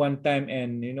just do one time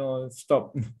and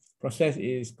stop. Process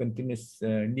is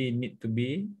continuously need to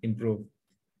be improved.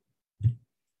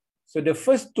 So the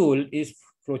first tool is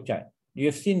flowchart.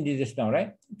 You have seen this just now,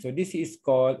 right? So this is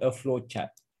called a flowchart.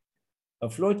 A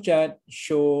flowchart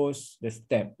shows the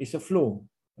step. It's a flow,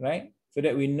 right? So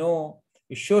that we know,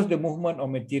 it shows the movement of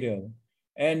material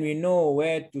and we know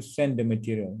where to send the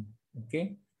material,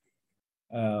 okay?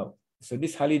 So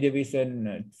this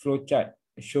Harley-Davidson flowchart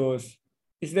shows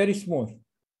it's very smooth,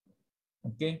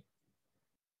 okay?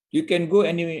 You can go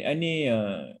any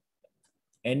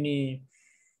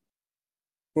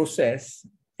process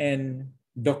and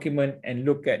document and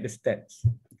look at the steps.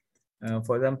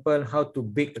 For example, how to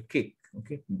bake a cake,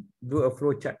 okay? Do a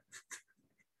flowchart.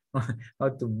 How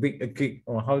to bake a cake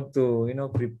or how to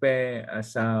prepare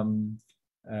some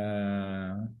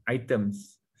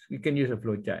items. You can use a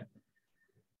flowchart.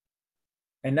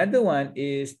 Another one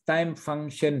is time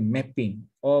function mapping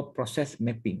or process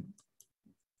mapping.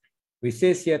 We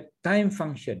say here time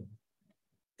function.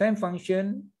 Time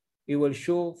function, it will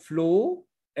show flow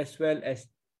as well as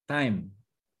time.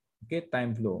 Okay,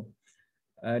 time flow.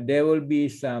 There will be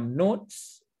some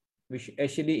nodes which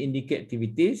actually indicate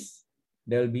activities.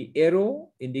 There will be arrow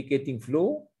indicating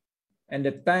flow, and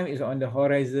the time is on the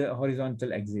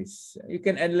horizontal axis. You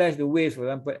can analyze the ways, for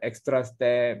example, extra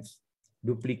steps,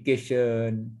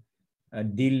 duplication,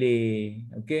 delay.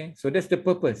 Okay, so that's the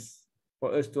purpose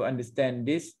for us to understand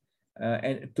this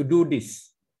and to do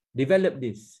this, develop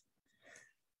this.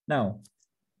 Now,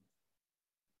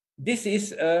 this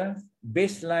is a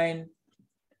baseline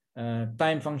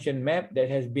time function map that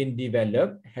has been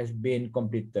developed, has been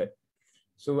completed.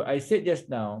 So I said just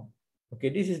now, okay,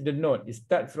 this is the node. It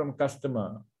starts from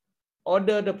customer,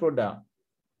 order the product,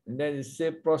 and then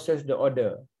say process the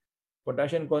order.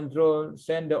 Production control,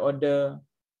 send the order,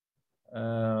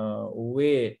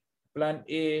 wait, plant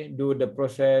A, do the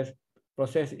process.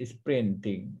 Process is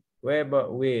printing. Where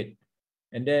about wait?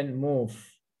 And then move,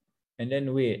 and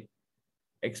then wait.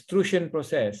 Extrusion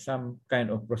process, some kind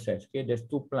of process. Okay, there's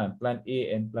two plants, plant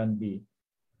A and plant B.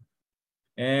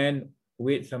 And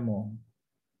wait some more.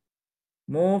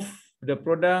 Move the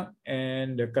product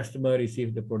and the customer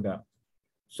receive the product.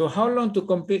 So how long to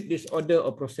complete this order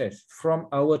or process from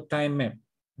our time map,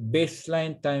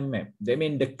 baseline time map? That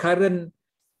means the current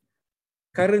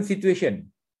situation.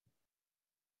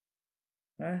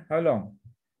 How long?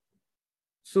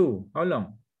 Sue, how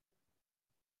long?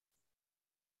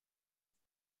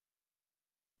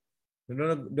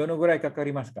 Donogorai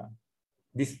kakarimasu.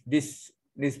 This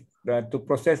to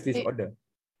process this order.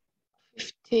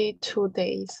 52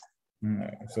 days.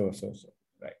 So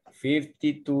right,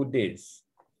 52 days.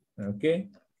 Okay,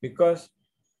 because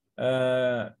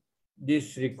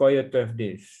this require 12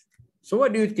 days. So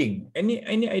what do you think?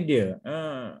 Any idea?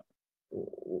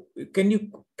 Can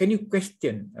you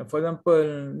question, for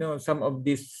example, some of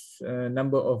this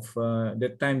number of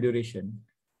the time duration?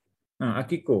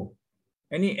 Akiko,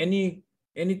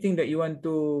 anything that you want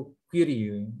to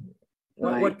query?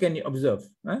 What can you observe?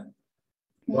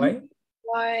 Why?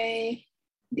 Why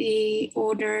the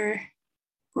order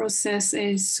process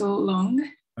is so long?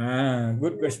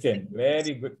 Good question.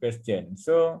 Very good question.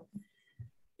 So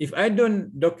if I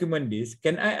don't document this,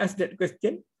 can I ask that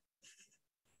question?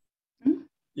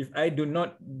 If I do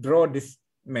not draw this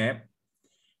map,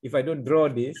 if I don't draw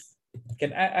this,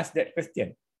 can I ask that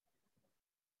question?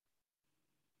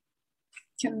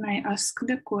 Can I ask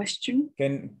the question?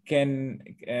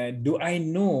 Do I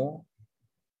know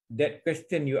that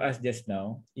question you asked just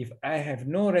now? If I have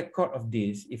no record of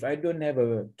this, if I don't have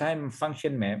a time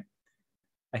function map,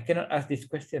 I cannot ask this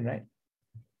question, right?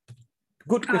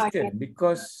 Good question,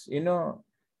 because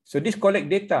so this collect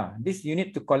data. This you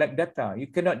need to collect data. You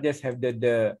cannot just have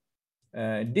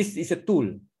this is a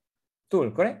tool,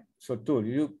 correct? So tool,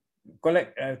 you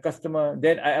collect customer,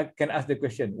 then I can ask the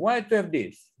question, why to have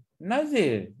this?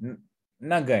 Naze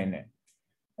nagai.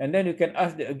 And then you can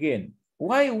ask again,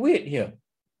 why wait here?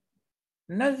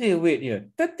 Naze wait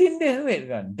here? 13 days wait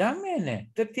kan?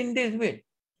 Dame 13 days wait.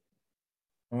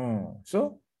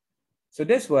 So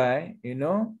that's why,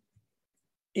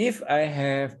 if I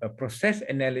have a process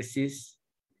analysis,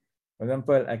 for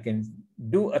example, I can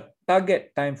do a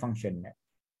target time function map.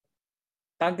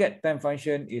 Target time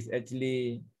function is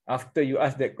actually after you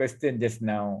ask that question just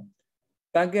now,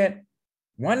 target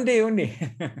 1 day only.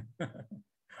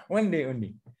 1 day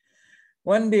only.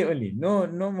 1 day only. No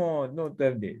more, no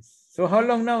 12 days. So how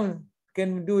long now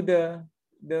can we do the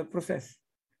process?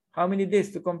 How many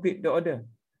days to complete the order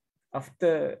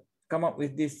after come up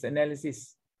with this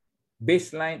analysis,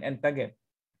 baseline and target?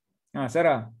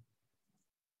 Sarah,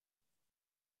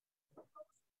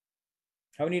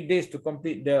 how many days to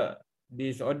complete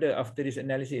this order after this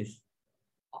analysis?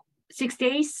 6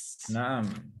 days.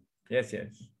 Yes.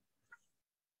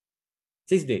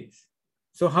 6 days.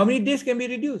 So how many days can be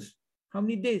reduced? How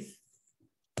many days?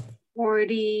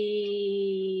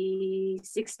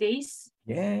 46 days.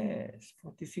 Yes,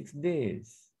 46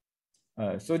 days.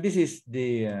 So this is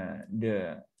the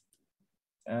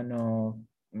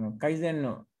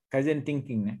Kaizen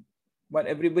thinking. But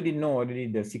everybody know already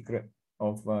the secret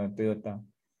of Toyota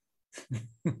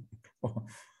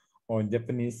or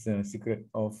Japanese secret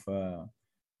of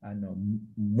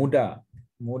muda,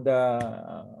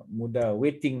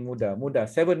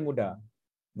 7 muda,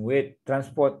 weight,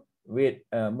 transport, weight,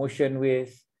 motion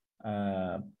waste,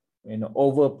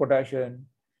 overproduction.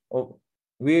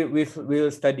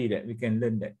 We'll study that. We can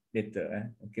learn that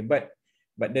later. Okay, but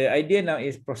the idea now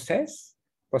is process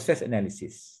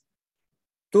analysis,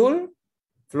 tool,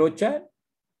 flowchart,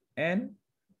 and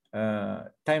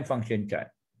time function chart,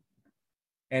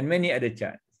 and many other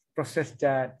charts, process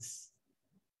charts.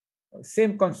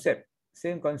 Same concept,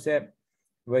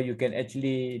 where you can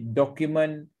actually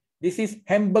document. This is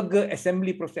hamburger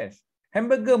assembly process.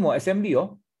 Hamburger more assembly,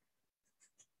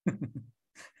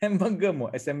 hamburger more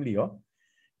assembly,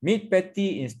 meat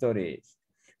patty in storage.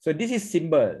 So this is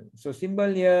symbol. So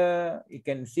symbol here, you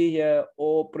can see here,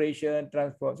 operation,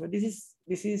 transport. So this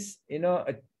is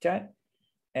a chart,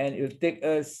 and it will take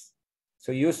us.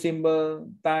 So use symbol,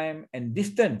 time, and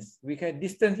distance. We have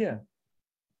distance here,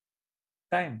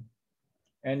 time.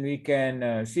 And we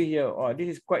can see here, this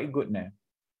is quite good now.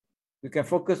 We can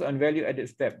focus on value added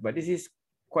step, but this is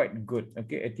quite good.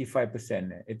 Okay,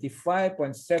 85%,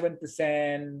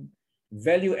 85.7%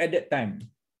 value added time.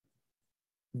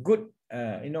 Good,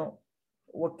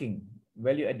 working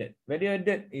value added. Value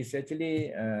added is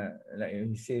actually like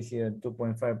it says here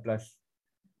 2.5 plus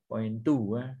 0.2.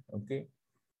 Okay,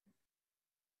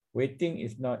 weighting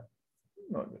is not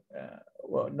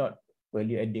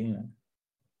value adding.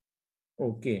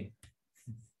 Okay,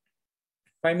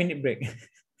 5-minute break.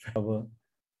 I will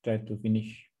try to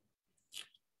finish.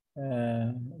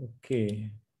 Okay,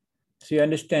 so you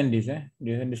understand this, Do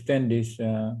you understand this?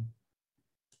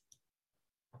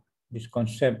 This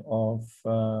concept of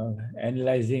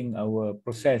analyzing our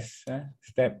process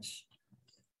steps.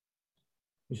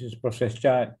 This is process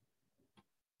chart,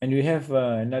 and we have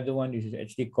another one. This is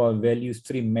actually called value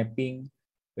stream mapping.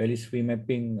 Value stream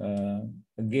mapping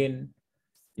again.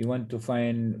 You want to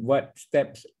find what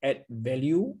steps add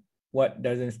value, what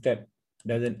doesn't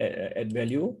add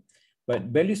value.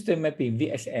 But value stream mapping,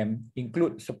 VSM,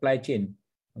 includes supply chain.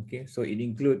 Okay, so it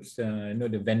includes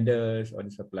the vendors or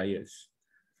the suppliers,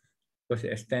 because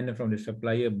it extended from the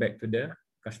supplier back to the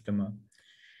customer.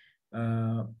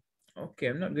 Okay,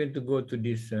 I'm not going to go to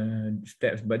these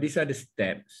steps, but these are the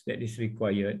steps that is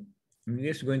required. I'm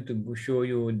just going to show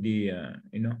you the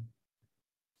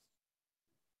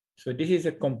So this is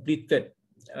a completed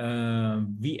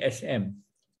VSM.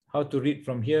 How to read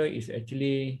from here is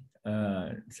actually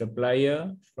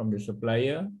supplier, from the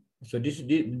supplier. So this is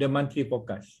the monthly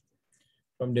forecast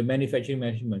from the manufacturing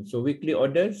management. So weekly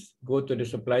orders go to the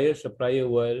supplier. Supplier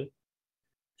will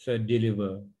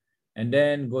deliver, and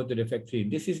then go to the factory.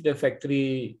 This is the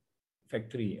factory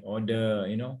or the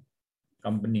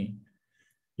company.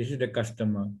 This is the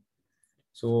customer.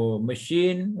 So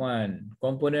machine 1,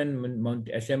 component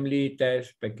assembly,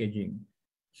 test, packaging.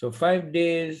 So 5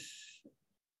 days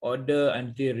order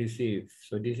until receive.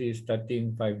 So this is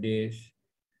starting 5 days.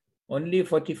 Only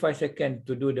 45 seconds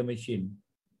to do the machine.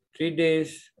 3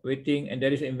 days waiting, and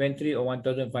there is inventory of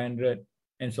 1,500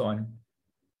 and so on.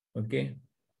 Okay.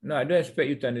 No, I don't expect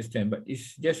you to understand, but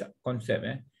it's just a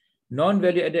concept.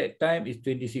 Non-value added time is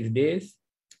 26 days.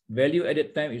 Value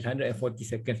added time is 140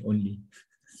 seconds only.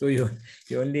 So you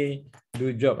only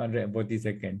do job 140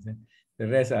 seconds. The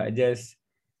rest are just,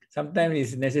 sometimes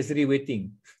it's necessary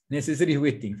waiting. Necessary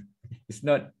waiting. It's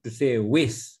not to say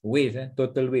waste,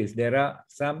 total waste. There are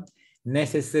some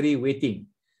necessary waiting.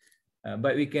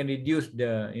 But we can reduce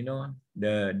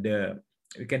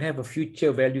we can have a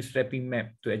future value strapping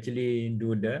map to actually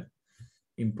do the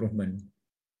improvement,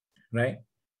 right?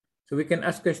 So we can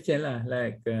ask question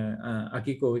like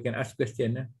Akiko, we can ask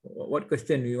question. What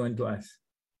question do you want to ask?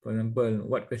 For example,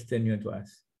 what question you want to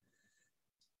ask?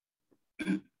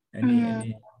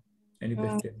 Any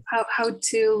question? How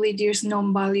to reduce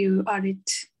non-value added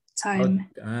time?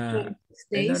 26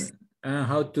 days.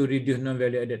 How to reduce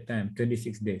non-value added time?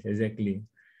 26 days, exactly.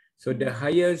 So the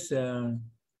highest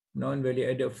non-value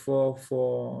added for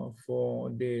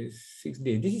days, 6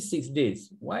 days. This is 6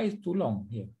 days. Why is too long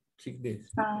here? 6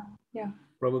 days. Yeah.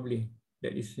 Probably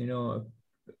that is,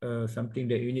 something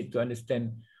that you need to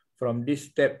understand from this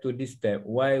step to this step.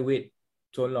 Why wait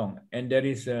so long? And there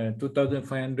is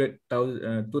 2,500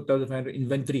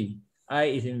 inventory. I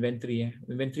is inventory.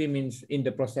 Inventory means in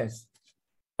the process,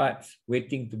 parts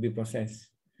waiting to be processed.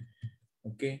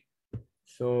 Okay.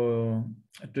 So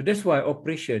that's why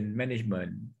operation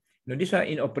management, these are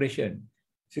in operation.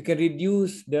 So you can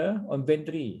reduce the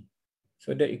inventory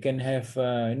so that you can have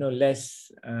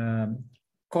less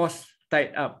cost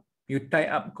tied up. You tie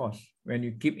up cost when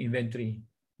you keep inventory.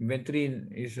 Inventory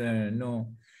is no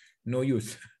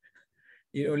use.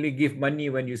 You only give money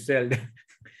when you sell.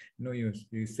 No use.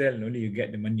 You sell only you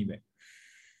get the money back.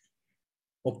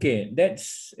 Okay,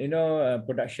 that's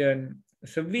production.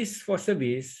 Service. For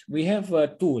service, we have a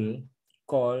tool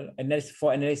called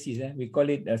analysis. We call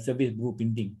it service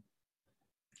blueprinting.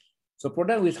 So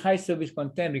product with high service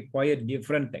content require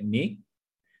different technique.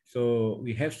 So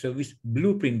we have service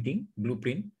blueprint,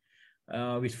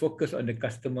 which focus on the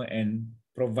customer and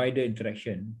provider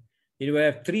interaction. It will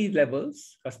have 3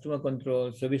 levels: customer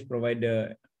control, service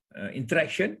provider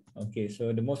interaction. Okay,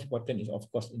 so the most important is of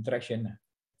course interaction.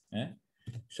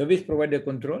 Service provider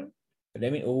control,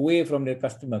 that means away from the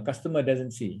customer. Customer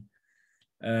doesn't see.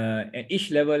 And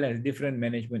each level has different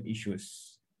management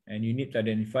issues. And you need to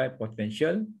identify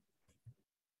potential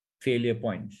failure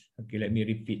points. Okay, let me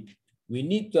repeat. We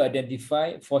need to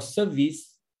identify for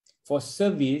service,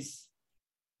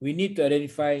 we need to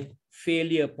identify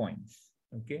failure points.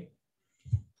 Okay.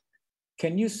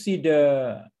 Can you see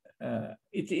the,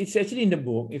 it's actually in the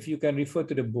book, if you can refer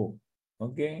to the book.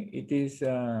 Okay, it is,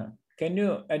 can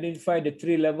you identify the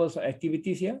 3 levels of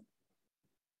activities here?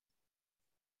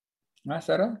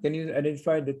 Sarah, can you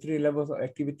identify the 3 levels of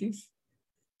activities?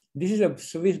 This is a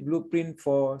service blueprint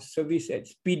for service at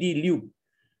PD loop.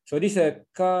 So this is a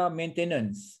car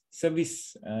maintenance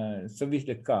service, service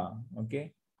the car.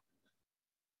 Okay.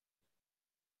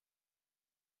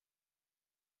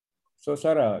 So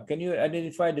Sarah, can you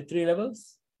identify the 3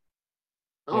 levels?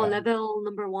 Oh, yeah. Level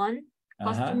number 1.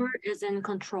 Customer is in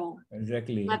control.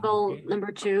 Exactly. Level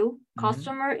number 2,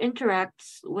 customer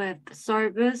interacts with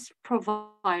service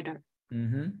provider.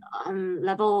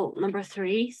 Level number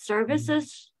 3,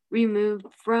 services removed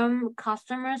from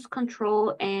customer's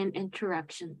control and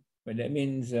interaction. But that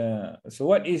means, so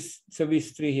what is service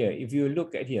 3 here? If you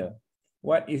look at here,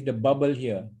 what is the bubble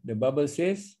here? The bubble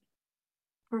says?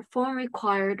 Perform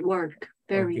required work,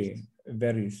 varies. Okay,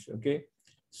 varies, okay.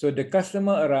 So the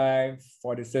customer arrived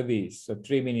for the service, so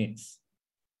 3 minutes.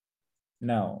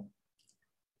 Now,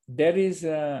 there is,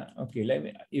 okay, let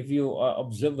me, if you are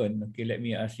observant, okay, let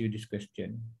me ask you this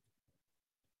question.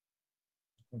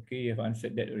 Okay, you have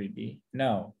answered that already.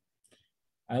 Now,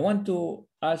 I want to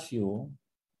ask you,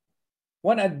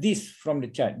 what are these from the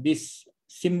chart? This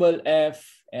symbol F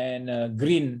and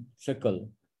green circle.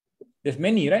 There's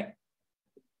many, right?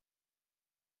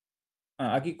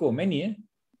 Akiko, many, eh?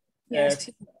 Yes.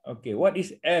 F. Okay, what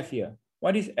is F here?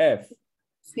 What is F?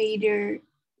 Failure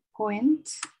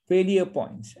points. Failure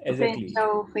points, exactly.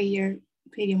 So failure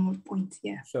points,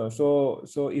 yeah. So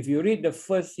if you read the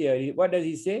first here, what does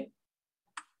he say?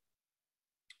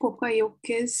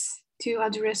 Pokayokes to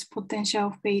address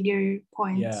potential failure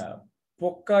points. Yeah,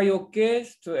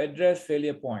 pokayokes to address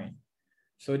failure point.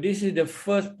 So this is the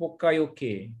first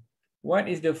pokayoke. What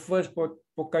is the first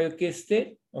pokayoke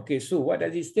state? Okay, so what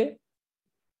does it state?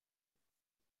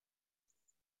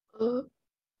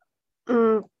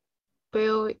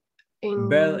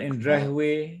 Bell in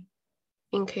driveway.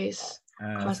 In case.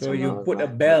 So you put a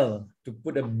bell, to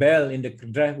put a bell in the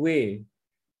driveway.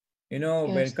 You know,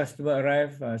 yes. When customer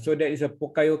arrive, so that is a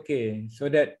pokayoke. So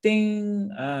that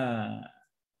thing,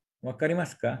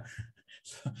 wakarimasu ka?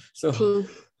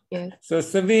 Yes. So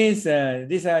service,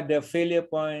 these are the failure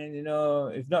points. You know,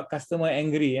 if not customer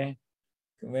angry,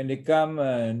 when they come,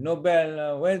 no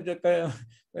bell. Where's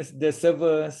the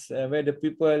servers? Where the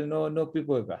people? No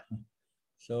people ka?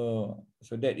 So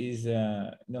that is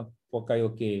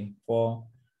pokayoke for.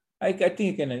 I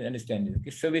think you can understand it.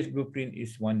 Okay, service blueprint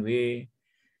is one way,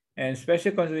 and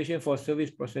special consideration for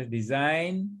service process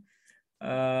design.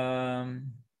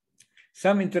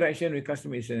 Some interaction with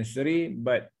customer is necessary,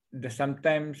 but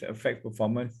sometimes affect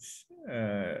performance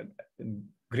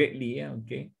greatly.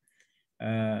 Okay,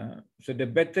 So the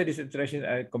better these interactions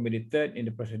are accommodated in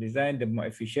the process design, the more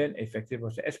efficient, effective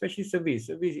process, especially service.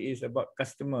 Service is about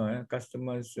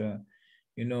customers,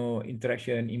 you know,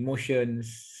 interaction,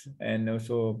 emotions, and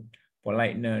also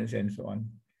politeness and so on.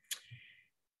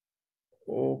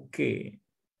 Okay.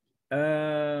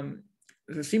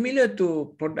 So similar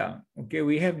to product, okay,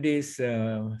 we have this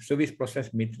service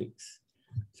process matrix.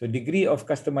 So degree of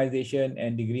customization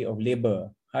and degree of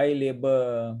labor, high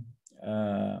labor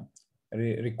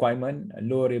requirement,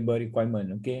 low labor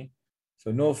requirement, okay.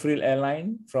 So no frill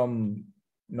airline, from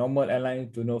normal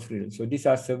airline to no frill. So these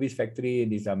are service factory,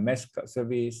 these are mass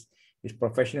service, this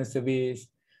professional service,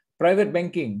 private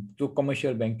banking to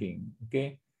commercial banking,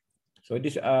 okay. So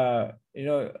these are, you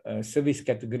know, service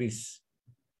categories.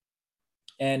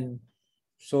 And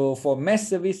so for mass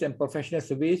service and professional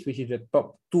service, which is the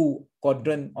top two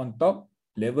quadrant on top,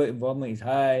 level involvement is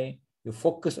high, you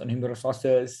focus on human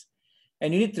resources,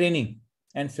 and you need training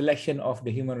and selection of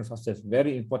the human resources.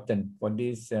 Very important for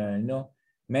this, you know,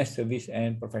 mass service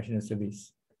and professional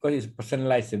service, because it's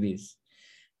personalized service.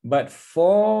 But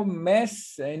for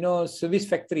mass, you know, service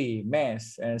factory,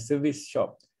 mass and service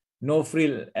shop, no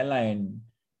frill airline,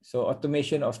 so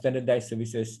automation of standardized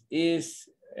services is,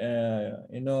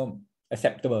 you know,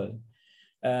 acceptable.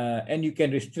 And you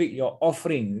can restrict your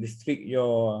offering, restrict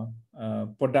your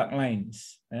product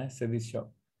lines, service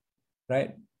shop,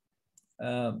 right?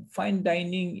 Fine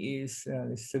dining is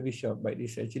service shop, but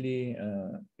it's actually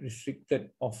restricted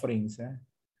offerings,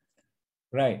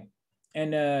 right?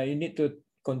 And you need to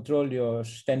control your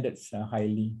standards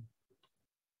highly.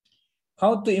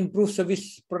 How to improve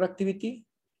service productivity?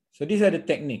 So these are the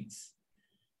techniques.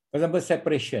 For example,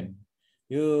 separation.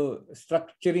 You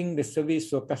structuring the service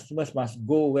so customers must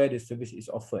go where the service is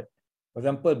offered. For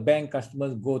example, bank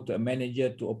customers go to a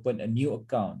manager to open a new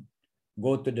account,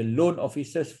 go to the loan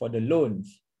officers for the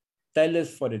loans,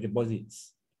 tellers for the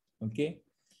deposits. Okay.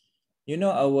 You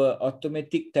know, our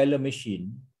automatic teller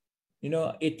machine, you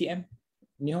know, ATM,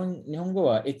 Nihongo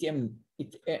wa ATM,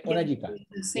 onaji ka?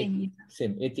 Same.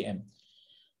 Same, ATM.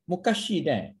 Mukashi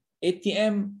ne,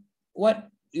 ATM, what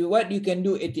you can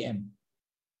do ATM?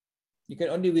 You can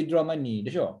only withdraw money,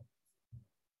 that's all.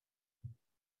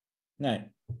 Right.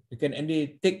 You can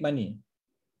only take money.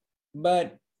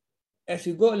 But as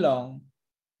you go along,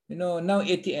 you know, now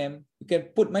ATM, you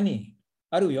can put money.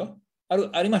 Aru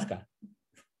arimasu ka?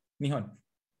 Nihon.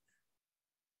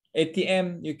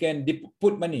 ATM, you can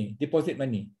put money, deposit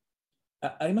money.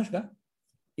 Arimasu ka?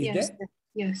 Is Yes. that?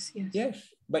 Yes. Yes.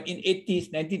 But in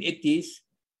 1980s,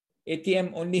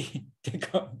 ATM only take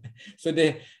out. So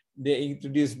they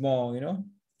introduce more, you know,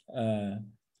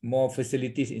 more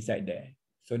facilities inside there.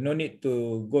 So no need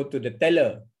to go to the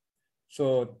teller.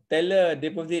 So teller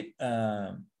deposit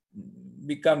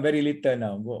become very little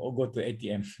now. Go to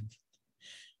ATM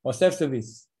or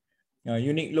self-service.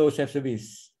 Unique low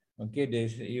self-service. Okay,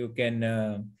 you can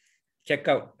check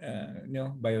out, you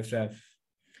know, by yourself.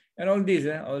 And all this,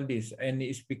 and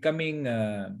it's becoming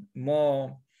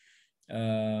more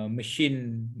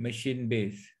machine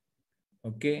based.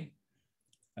 Okay,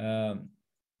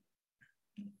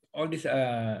 all these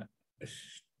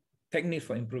techniques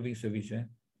for improving service.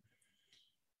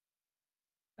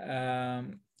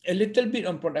 A little bit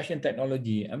on production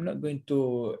technology. I'm not going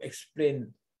to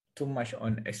explain too much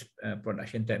on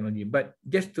production technology, but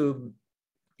just to,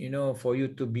 you know, for you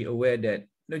to be aware that,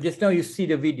 you know, just now you see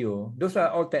the video, those are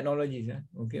all technologies.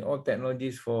 Okay, all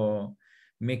technologies for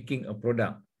making a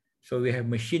product. So we have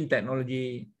machine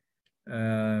technology,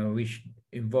 which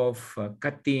involve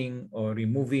cutting or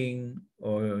removing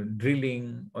or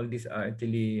drilling. All these are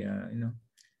actually, you know,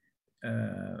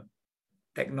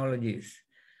 technologies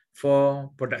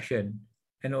for production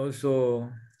and also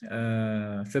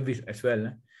service as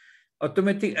well.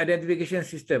 Automatic identification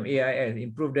system, AIS,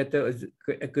 improve data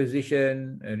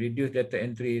acquisition, reduce data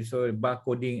entry. So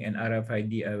barcoding and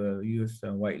RFID are used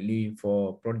widely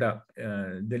for product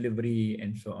delivery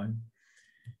and so on.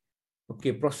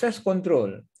 Okay, process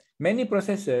control. Many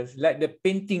processes, like the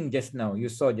painting just now, you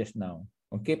saw just now,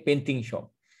 okay, painting shop.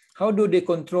 How do they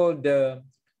control the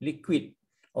liquid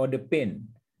or the paint?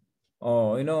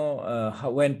 Or, you know,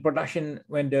 when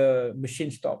the machine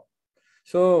stop.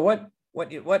 So what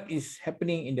is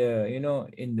happening in the, you know,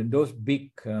 in those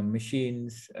big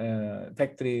machines,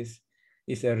 factories,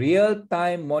 is a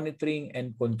real-time monitoring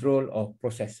and control of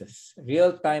processes.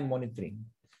 Real-time monitoring.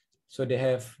 So they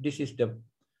have, this is the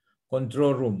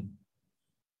control room.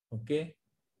 Okay,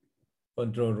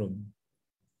 control room.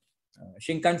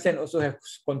 Shinkansen also have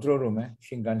control room.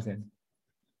 Shinkansen.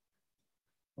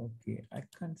 Okay, I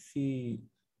can't see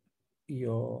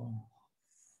your.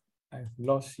 I've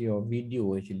lost your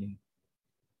video actually.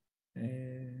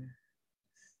 Can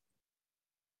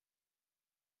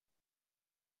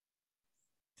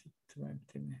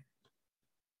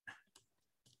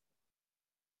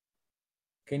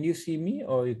you see me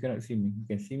or you cannot see me? You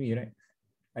can see me, right?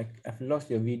 I've lost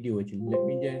your video actually. Let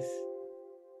me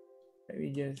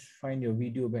just find your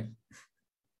video back.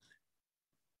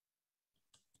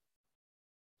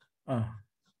 So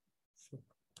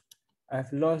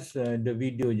I've lost the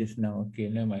video just now. Okay,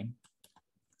 never mind.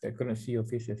 I couldn't see your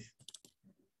faces.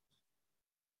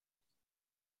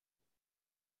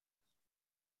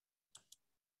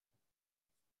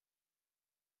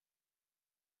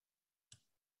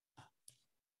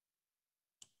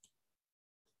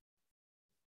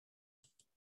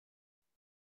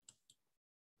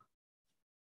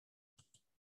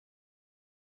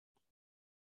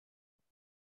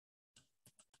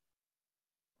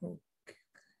 Okay.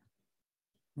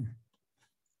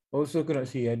 Also cannot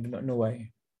see. I do not know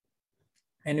why.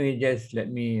 Anyway, just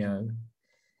let me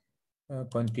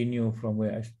continue from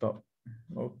where I stopped.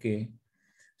 Okay.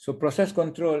 So process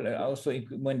control also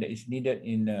equipment that is needed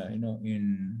in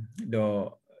in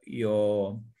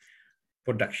your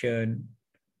production.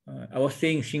 I was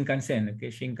saying Shinkansen. Okay,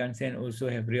 Shinkansen also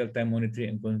have real-time monitoring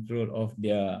and control of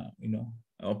their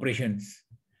operations.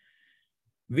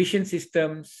 Vision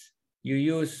systems, you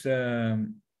use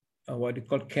what you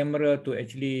call camera to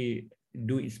actually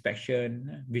do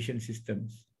inspection. Vision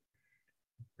systems.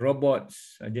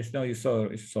 Robots, just now you saw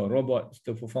robots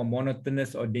to perform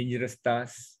monotonous or dangerous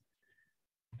tasks.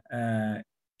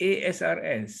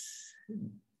 ASRS,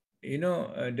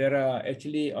 there are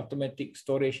actually automatic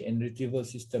storage and retrieval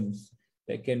systems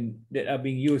that are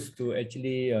being used to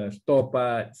actually store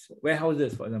parts,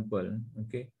 warehouses, for example.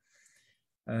 Okay,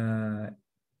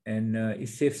 and it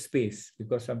saves space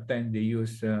because sometimes they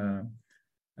use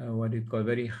what you call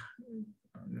very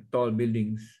tall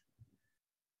buildings.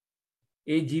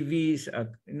 AGVs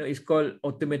are, it's called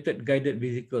automated guided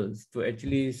vehicles to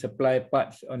actually supply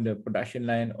parts on the production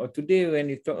line. Or today, when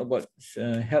you talk about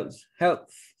health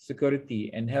security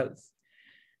and health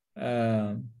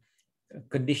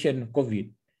condition COVID,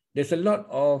 there's a lot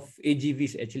of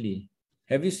AGVs actually.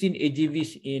 Have you seen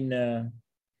AGVs in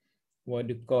what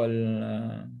you call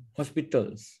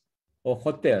hospitals or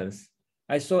hotels?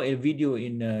 I saw a video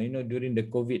in during the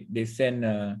COVID, they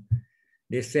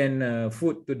send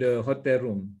food to the hotel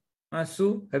room.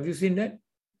 Sue, have you seen that?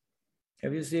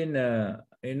 Have you seen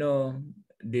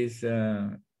this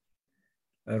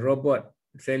robot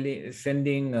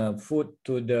sending food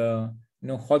to the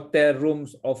hotel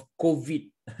rooms of COVID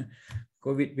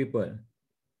COVID people?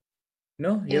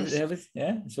 No, Yes.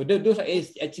 yeah. So those are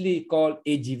actually called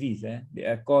AGVs. They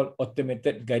are called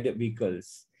automated guided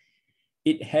vehicles.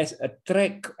 It has a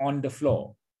track on the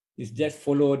floor. It's just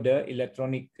follow the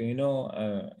electronic,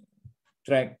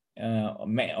 track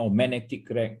or magnetic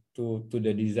track to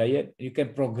the desired. You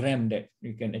can program that.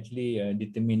 You can actually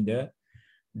determine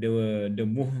the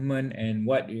movement and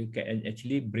what you can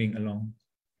actually bring along.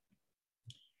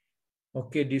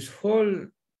 Okay, this whole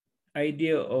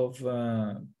idea of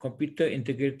computer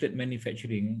integrated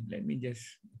manufacturing. Let me just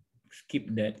skip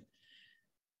that.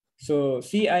 So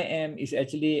CIM is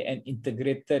actually an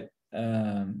integrated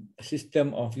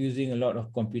system of using a lot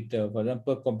of computer. For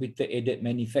example, computer aided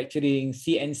manufacturing,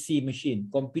 CNC machine,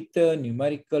 computer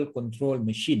numerical control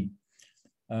machine,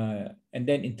 and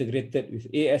then integrated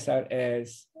with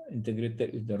ASRS,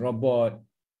 integrated with the robot,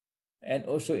 and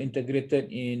also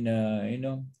integrated in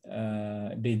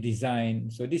the design.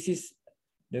 So this is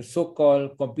the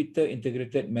so-called computer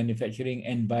integrated manufacturing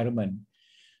environment.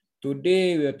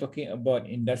 Today, we are talking about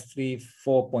Industry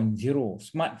 4.0,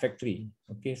 smart factory.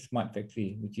 Okay, smart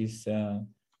factory, which is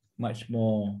much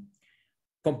more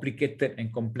complicated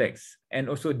and complex, and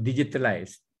also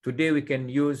digitalized. Today, we can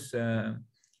use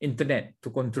internet to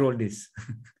control this.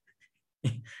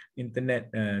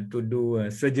 Internet to do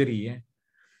surgery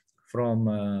from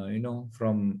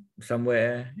from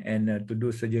somewhere and to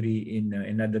do surgery in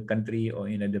another country or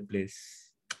in another place.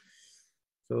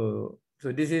 So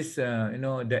this is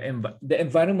the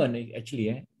environment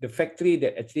actually, the factory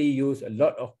that actually use a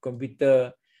lot of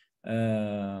computer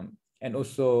and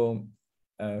also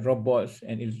robots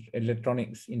and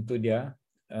electronics into their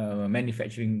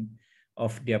manufacturing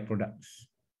of their products.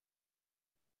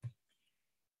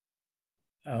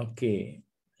 Okay.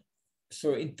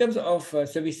 So in terms of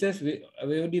services, we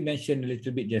already mentioned a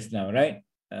little bit just now, right?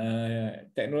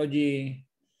 Technology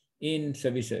in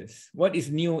services. What is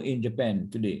new in Japan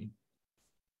today?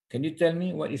 Can you tell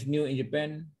me what is new in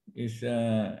Japan?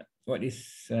 What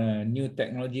is new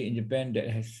technology in Japan that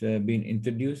has been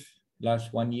introduced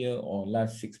last 1 year or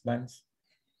last 6 months?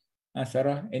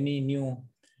 Sarah, any new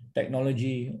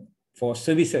technology for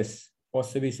services? For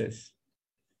services.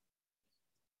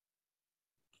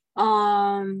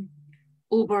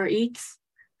 Uber Eats.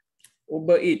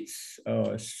 Uber Eats,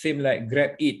 same like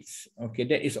Grab Eats. Okay,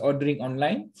 that is ordering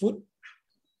online food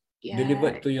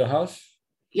delivered to your house.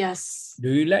 Yes.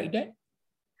 Do you like that?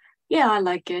 Yeah, I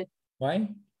like it. Why?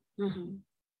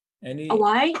 Any?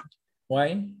 Why?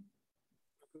 Why?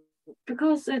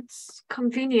 Because it's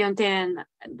convenient and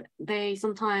they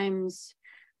sometimes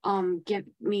give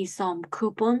me some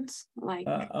coupons like.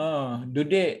 Do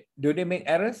they make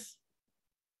errors?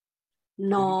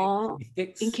 No.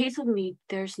 In case of me,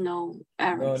 there's no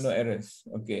errors. No errors.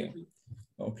 Okay.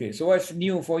 Okay. So what's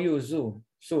new for you, Zu?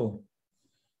 So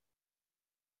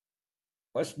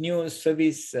what's new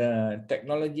service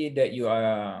technology that you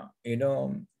are,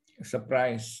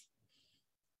 surprised?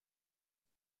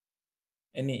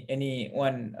 Any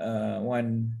one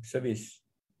service?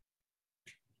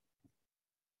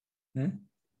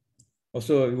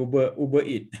 Also Uber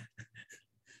Eat.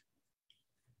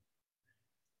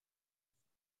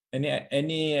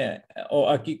 Any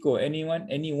or Akiko, anyone,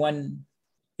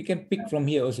 you can pick from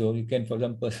here also. You can, for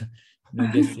example,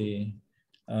 just say,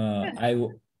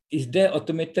 is there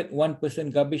automated one-person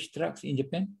garbage trucks in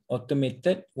Japan?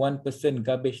 Automated one-person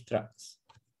garbage trucks.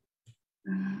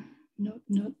 Not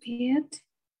yet.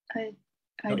 I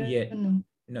don't know.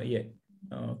 Not yet.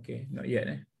 Okay, not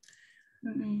yet.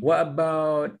 What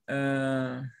about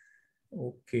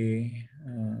okay?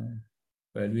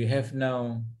 Well, we have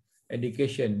now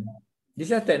education.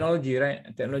 These are technology, right?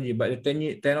 Technology, but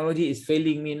the technology is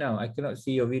failing me now. I cannot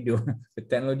see your video. The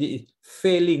technology is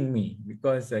failing me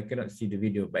because I cannot see the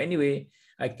video. But anyway,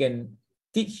 I can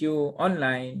teach you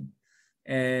online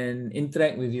and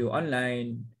interact with you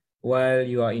online while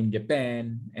you are in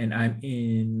Japan and I'm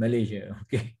in Malaysia.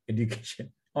 Okay,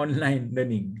 education, online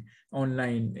learning,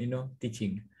 online,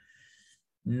 teaching.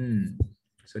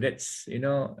 So that's,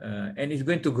 and it's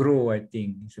going to grow, I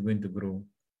think. It's going to grow.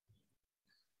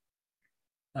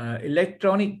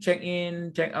 Electronic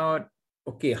check-in, check-out.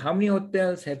 Okay, how many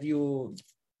hotels have you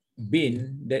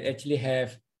been that actually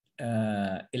have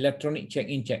electronic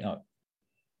check-in, check-out?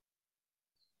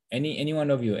 Any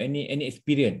one of you? Any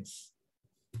experience?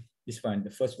 This one,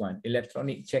 the first one,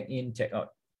 electronic check-in, check-out.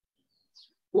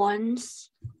 Once.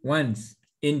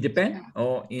 In Japan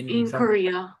or in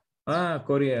Korea?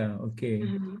 Korea. Okay.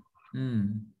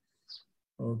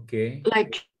 Okay.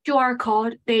 Like QR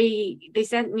code. They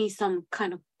sent me some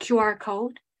kind of QR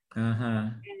code.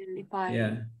 And if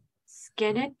I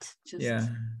scan it,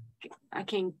 I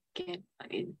can get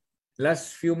in.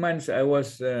 Last few months, I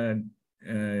was in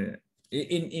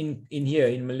here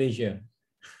in Malaysia.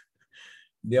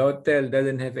 The hotel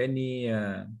doesn't have any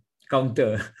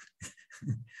counter.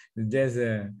 Just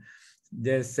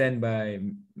send by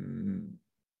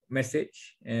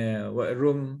message what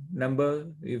room number.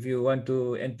 If you want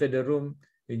to enter the room,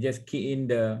 you just key in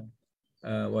the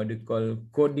what they call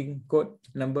code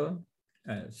number,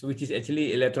 so which is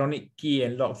actually electronic key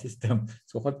and lock system.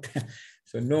 So hotel,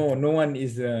 so no one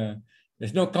is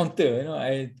there's no counter.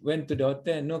 I went to the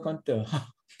hotel, no counter.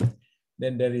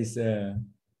 Then there is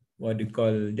what they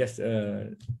call just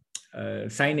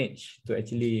signage to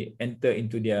actually enter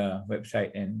into their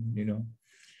website, and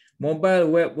mobile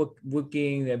web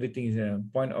booking, everything is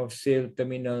point of sale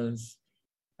terminals,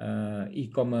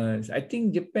 e-commerce. I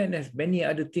think Japan has many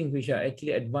other things which are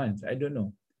actually advanced. I don't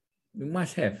know. You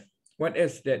must have. What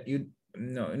else that you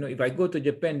know? If I go to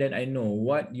Japan, then I know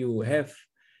what you have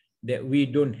that we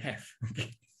don't have.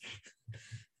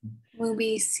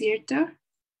 Movie theater.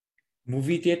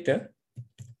 Movie theater.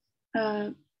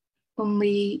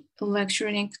 Only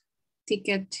electronic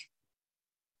ticket.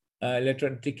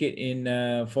 Electronic ticket in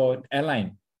for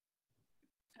airline.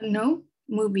 No,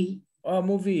 movie. Oh,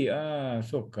 movie.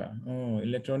 Soka. Oh,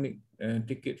 electronic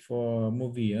ticket for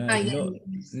movie.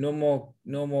 No more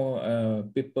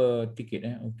paper ticket.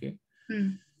 Okay.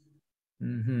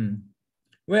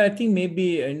 Well, I think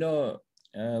maybe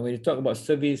when you talk about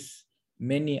service,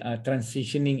 many are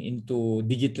transitioning into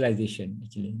digitalization.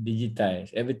 Actually, digitized.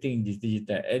 Everything is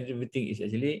digital. Everything is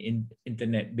actually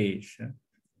internet based.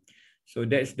 So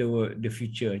that's the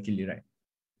future actually, right?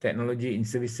 Technology in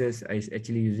services is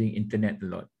actually using internet a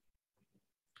lot.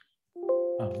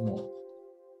 More.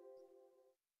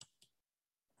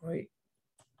 Wait.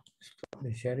 Stop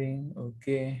the sharing.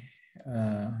 Okay.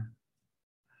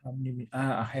 How many?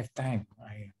 I have time.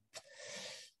 I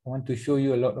want to show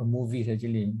you a lot of movies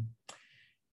actually.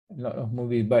 A lot of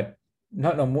movies, but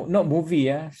not movie.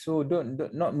 So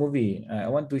not movie. I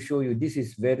want to show you. This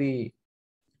is very.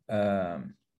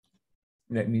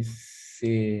 Let me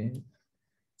say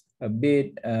a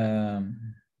bit.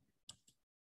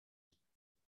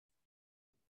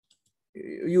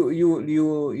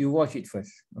 you watch it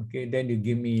first, okay? Then you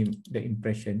give me the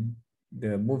impression,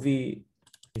 the movie.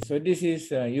 So this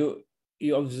is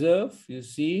you observe, you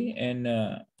see, and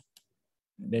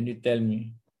then you tell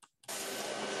me.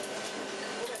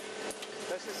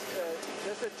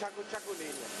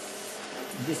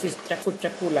 This is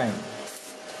Chaku line.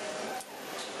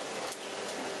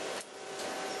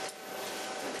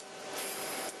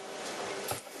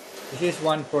 This is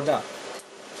one product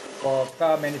for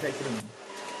car manufacturing.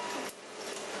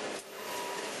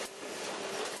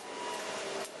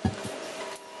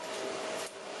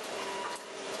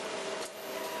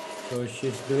 So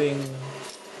she's doing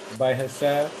by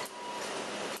herself.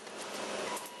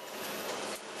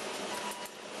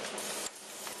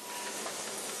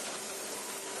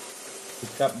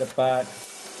 Pick up the part,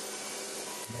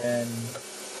 then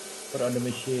put on the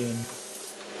machine.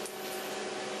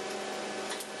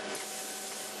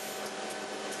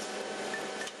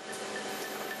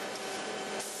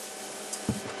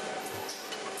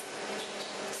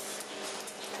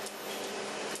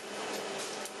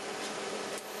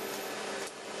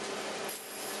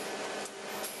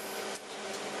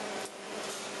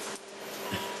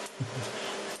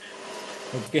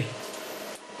 Okay.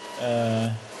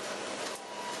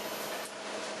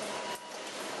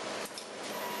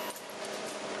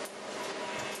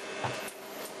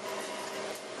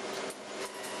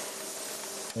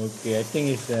 Okay, I think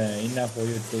it's enough for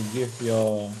you to give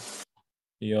your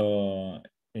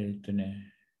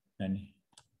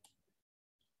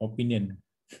opinion.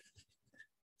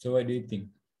 So what do you think?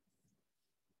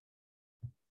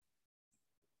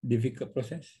 Difficult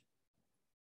process?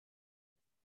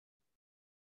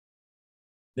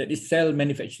 That is cell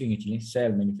manufacturing actually,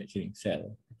 cell manufacturing,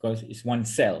 cell, because it's one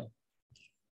cell.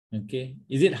 Okay,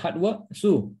 is it hard work,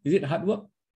 Sue? Is it hard work?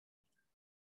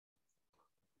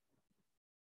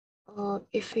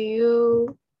 If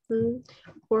you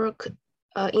work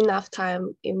enough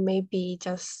time, it may be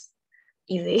just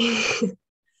easy.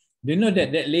 Do you know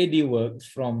that that lady works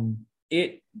from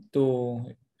 8 to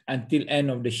until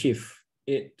end of the shift?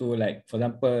 8 to, like, for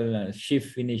example,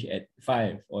 shift finish at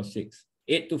 5 or 6.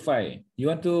 8 to 5. You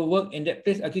want to work in that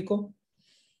place, Akiko?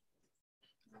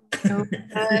 No,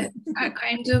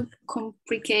 kind of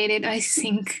complicated, I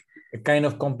think. Kind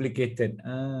of complicated.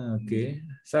 Okay.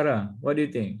 Sarah, what do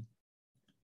you think?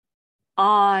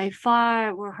 If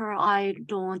I were her, I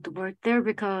don't want to work there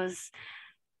because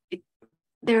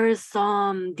there is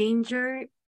some danger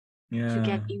to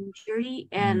get injury,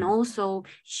 and also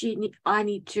I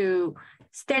need to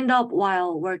stand up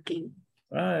while working.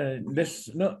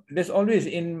 There's always,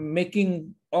 in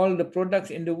making all the products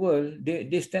in the world,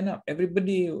 they stand up.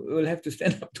 Everybody will have to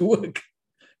stand up to work.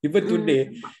 Even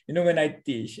today, when I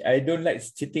teach, I don't like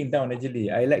sitting down actually.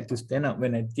 I like to stand up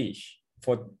when I teach.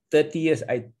 For 30 years,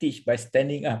 I teach by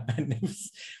standing up.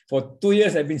 For 2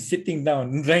 years, I've been sitting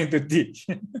down trying to teach,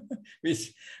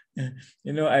 which,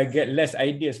 I get less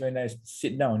ideas when I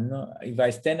sit down. If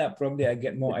I stand up, probably I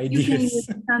get more ideas. You can use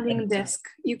standing desk.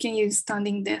 You can use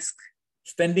standing desk.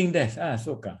 Standing desk,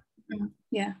 Soka.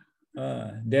 Yeah.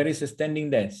 There is a standing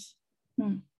desk.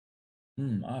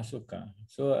 Soka.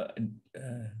 So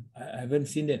I haven't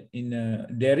seen it in.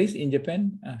 There is in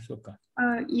Japan. Soka.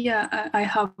 Yeah, I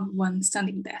have one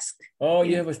standing desk. Oh,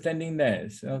 you have a standing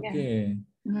desk. Okay.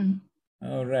 Yeah.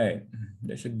 All right.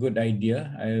 That's a good idea.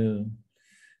 I'll,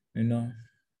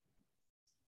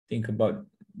 think about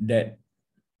that.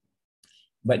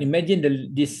 But imagine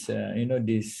this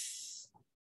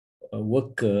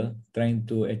worker trying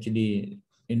to actually,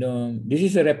 this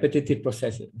is a repetitive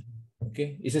process.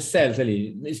 Okay, it's a cell.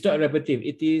 It's not repetitive.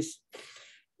 It is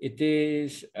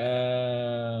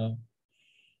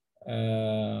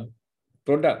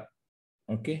product.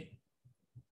 Okay.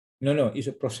 No, it's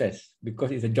a process,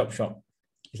 because it's a job shop.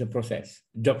 It's a process,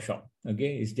 job shop.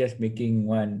 Okay, it's just making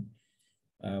one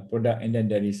product, and then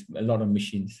there is a lot of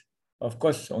machines. Of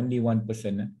course, only one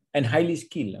person, and highly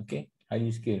skilled. Okay,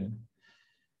 highly skilled.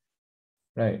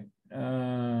 Right.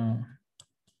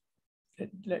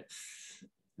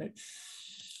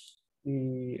 Let's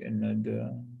see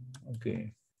another.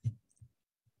 Okay.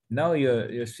 Now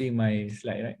you see my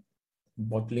slide, right?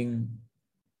 Bottling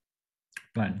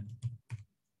plant.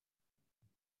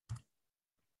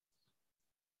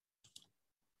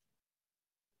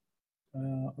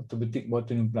 Automatic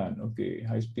bottling plant. Okay,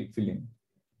 high speed filling.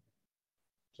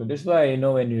 So that's why,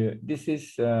 when this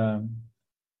is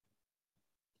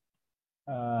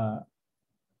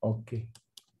okay.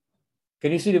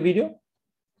 Can you see the video?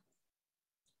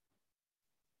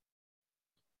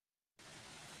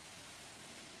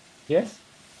 Yes?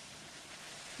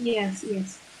 Yes.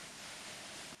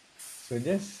 So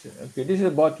just, okay, this is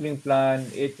a bottling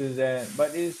plant, A to Z,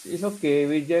 but it's okay.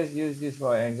 We just use this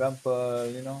for example,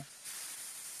 you know.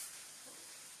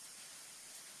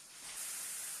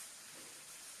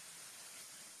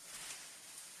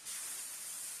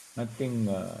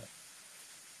 Nothing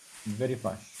very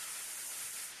fast.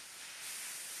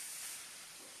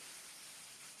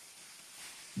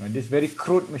 Now, this very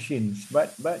crude machines,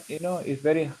 but you know, it's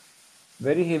very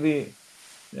heavy,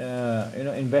 you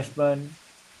know, investment.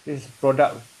 This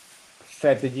product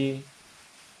strategy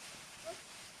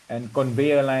and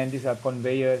conveyor line. These are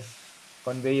conveyor,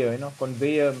 you know,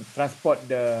 conveyor transport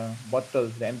the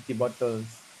bottles, the empty bottles.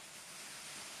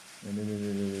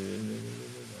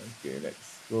 Okay,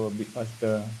 let's go a bit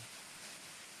faster.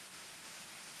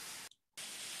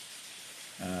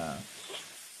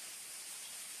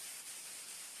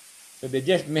 So they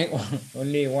just make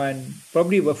only one,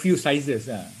 probably a few sizes.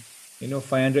 You know,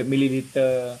 500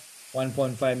 milliliter,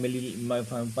 1.5 5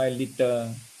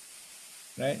 liter,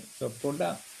 right? So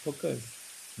product focus,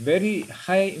 very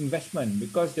high investment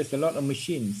because there's a lot of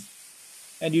machines,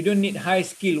 and you don't need high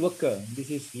skill worker. This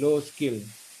is low skill.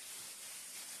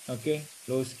 Okay,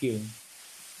 low skill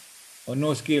or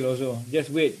no skill also. Just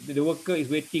wait. The worker is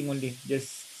waiting only. Just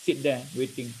sit there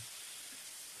waiting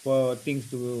for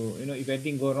things to, you know, if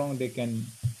anything go wrong, they can,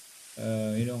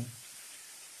 you know,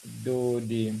 do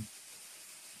the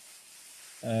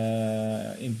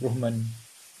improvement.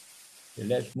 Okay,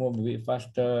 let's move a bit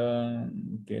faster.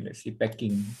 Okay, let's see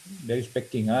packing. There is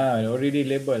packing. Already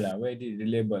label. Where did the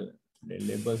label? The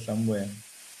label somewhere.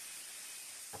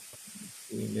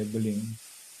 Okay, labeling.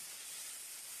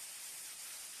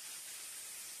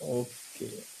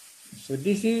 Okay. So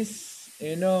this is,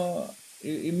 you know,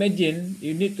 imagine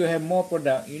you need to have more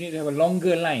product. You need to have a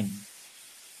longer line.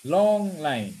 Long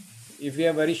line. If you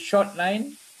have a very short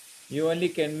line, you only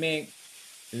can make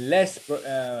less,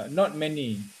 not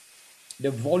many.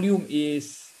 The volume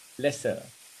is lesser.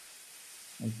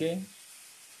 Okay.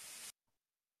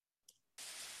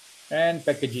 And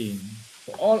packaging.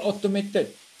 So all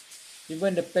automated.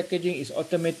 Even the packaging is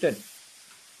automated,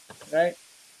 right?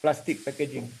 Plastic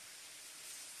packaging.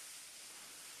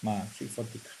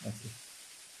 640. Okay.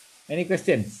 Any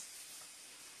questions?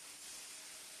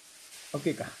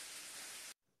 Okay, kah.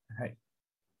 Right.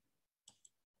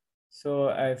 So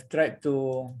I've tried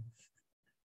to.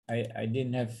 I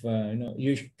didn't have. You know,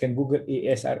 you can Google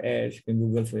ASRS. You can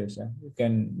Google for yourself. You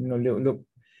can, you know, look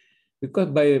because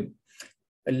by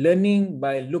learning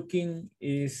by looking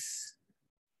is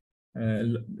a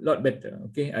lot better.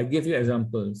 Okay, I give you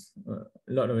examples, a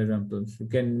lot of examples. You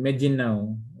can imagine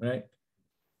now, right?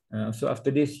 So after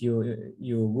this, you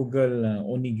Google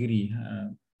onigiri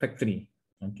factory.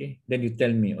 Okay, then you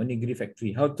tell me onigiri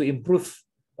factory, how to improve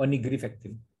onigiri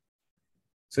factory.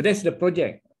 So that's the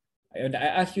project. And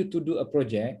I ask you to do a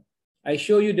project. I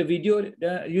show you the video.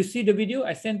 You see the video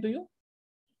I sent to you.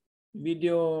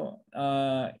 Video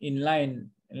in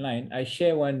line. I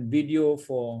share one video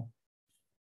for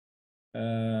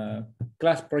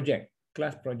class project.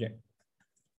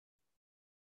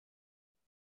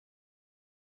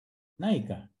 Naik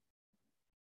kah?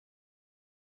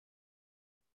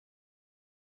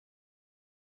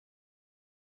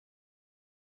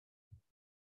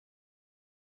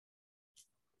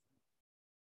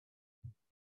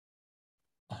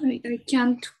 I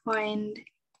can't find.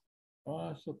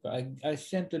 Oh, so I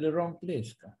sent to the wrong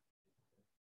place kah?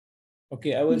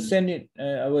 Okay, I will send it.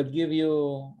 I will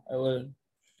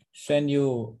send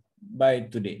you by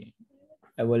today.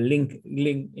 I will link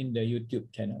in the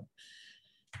YouTube channel.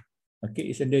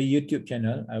 Okay, it's in the YouTube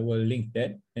channel. I will link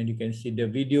that, and you can see the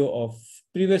video of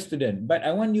previous student. But I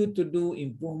want you to do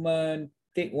improvement.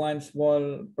 Take one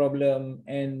small problem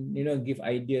and, you know, give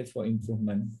ideas for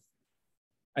improvement.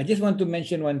 I just want to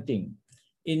mention one thing.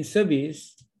 In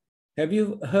service, have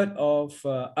you heard of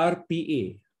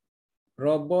RPA?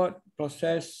 Robotic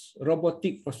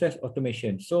process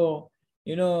automation. So,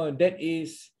 you know, that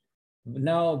is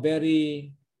now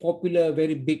very popular,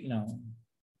 very big now.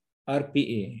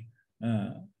 RPA,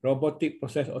 robotic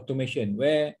process automation,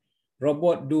 where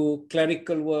robot do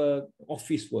clerical work,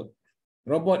 office work.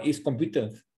 Robot is computer.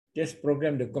 Just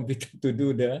program the computer to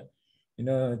do the, you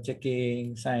know,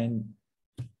 checking, sign.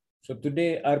 So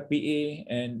today RPA,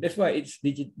 and that's why it's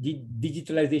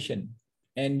digitalization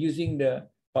and using the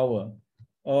power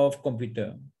of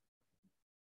computer.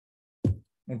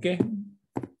 Okay.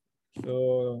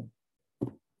 So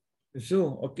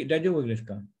okay, dah jauh ke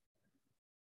sekarang?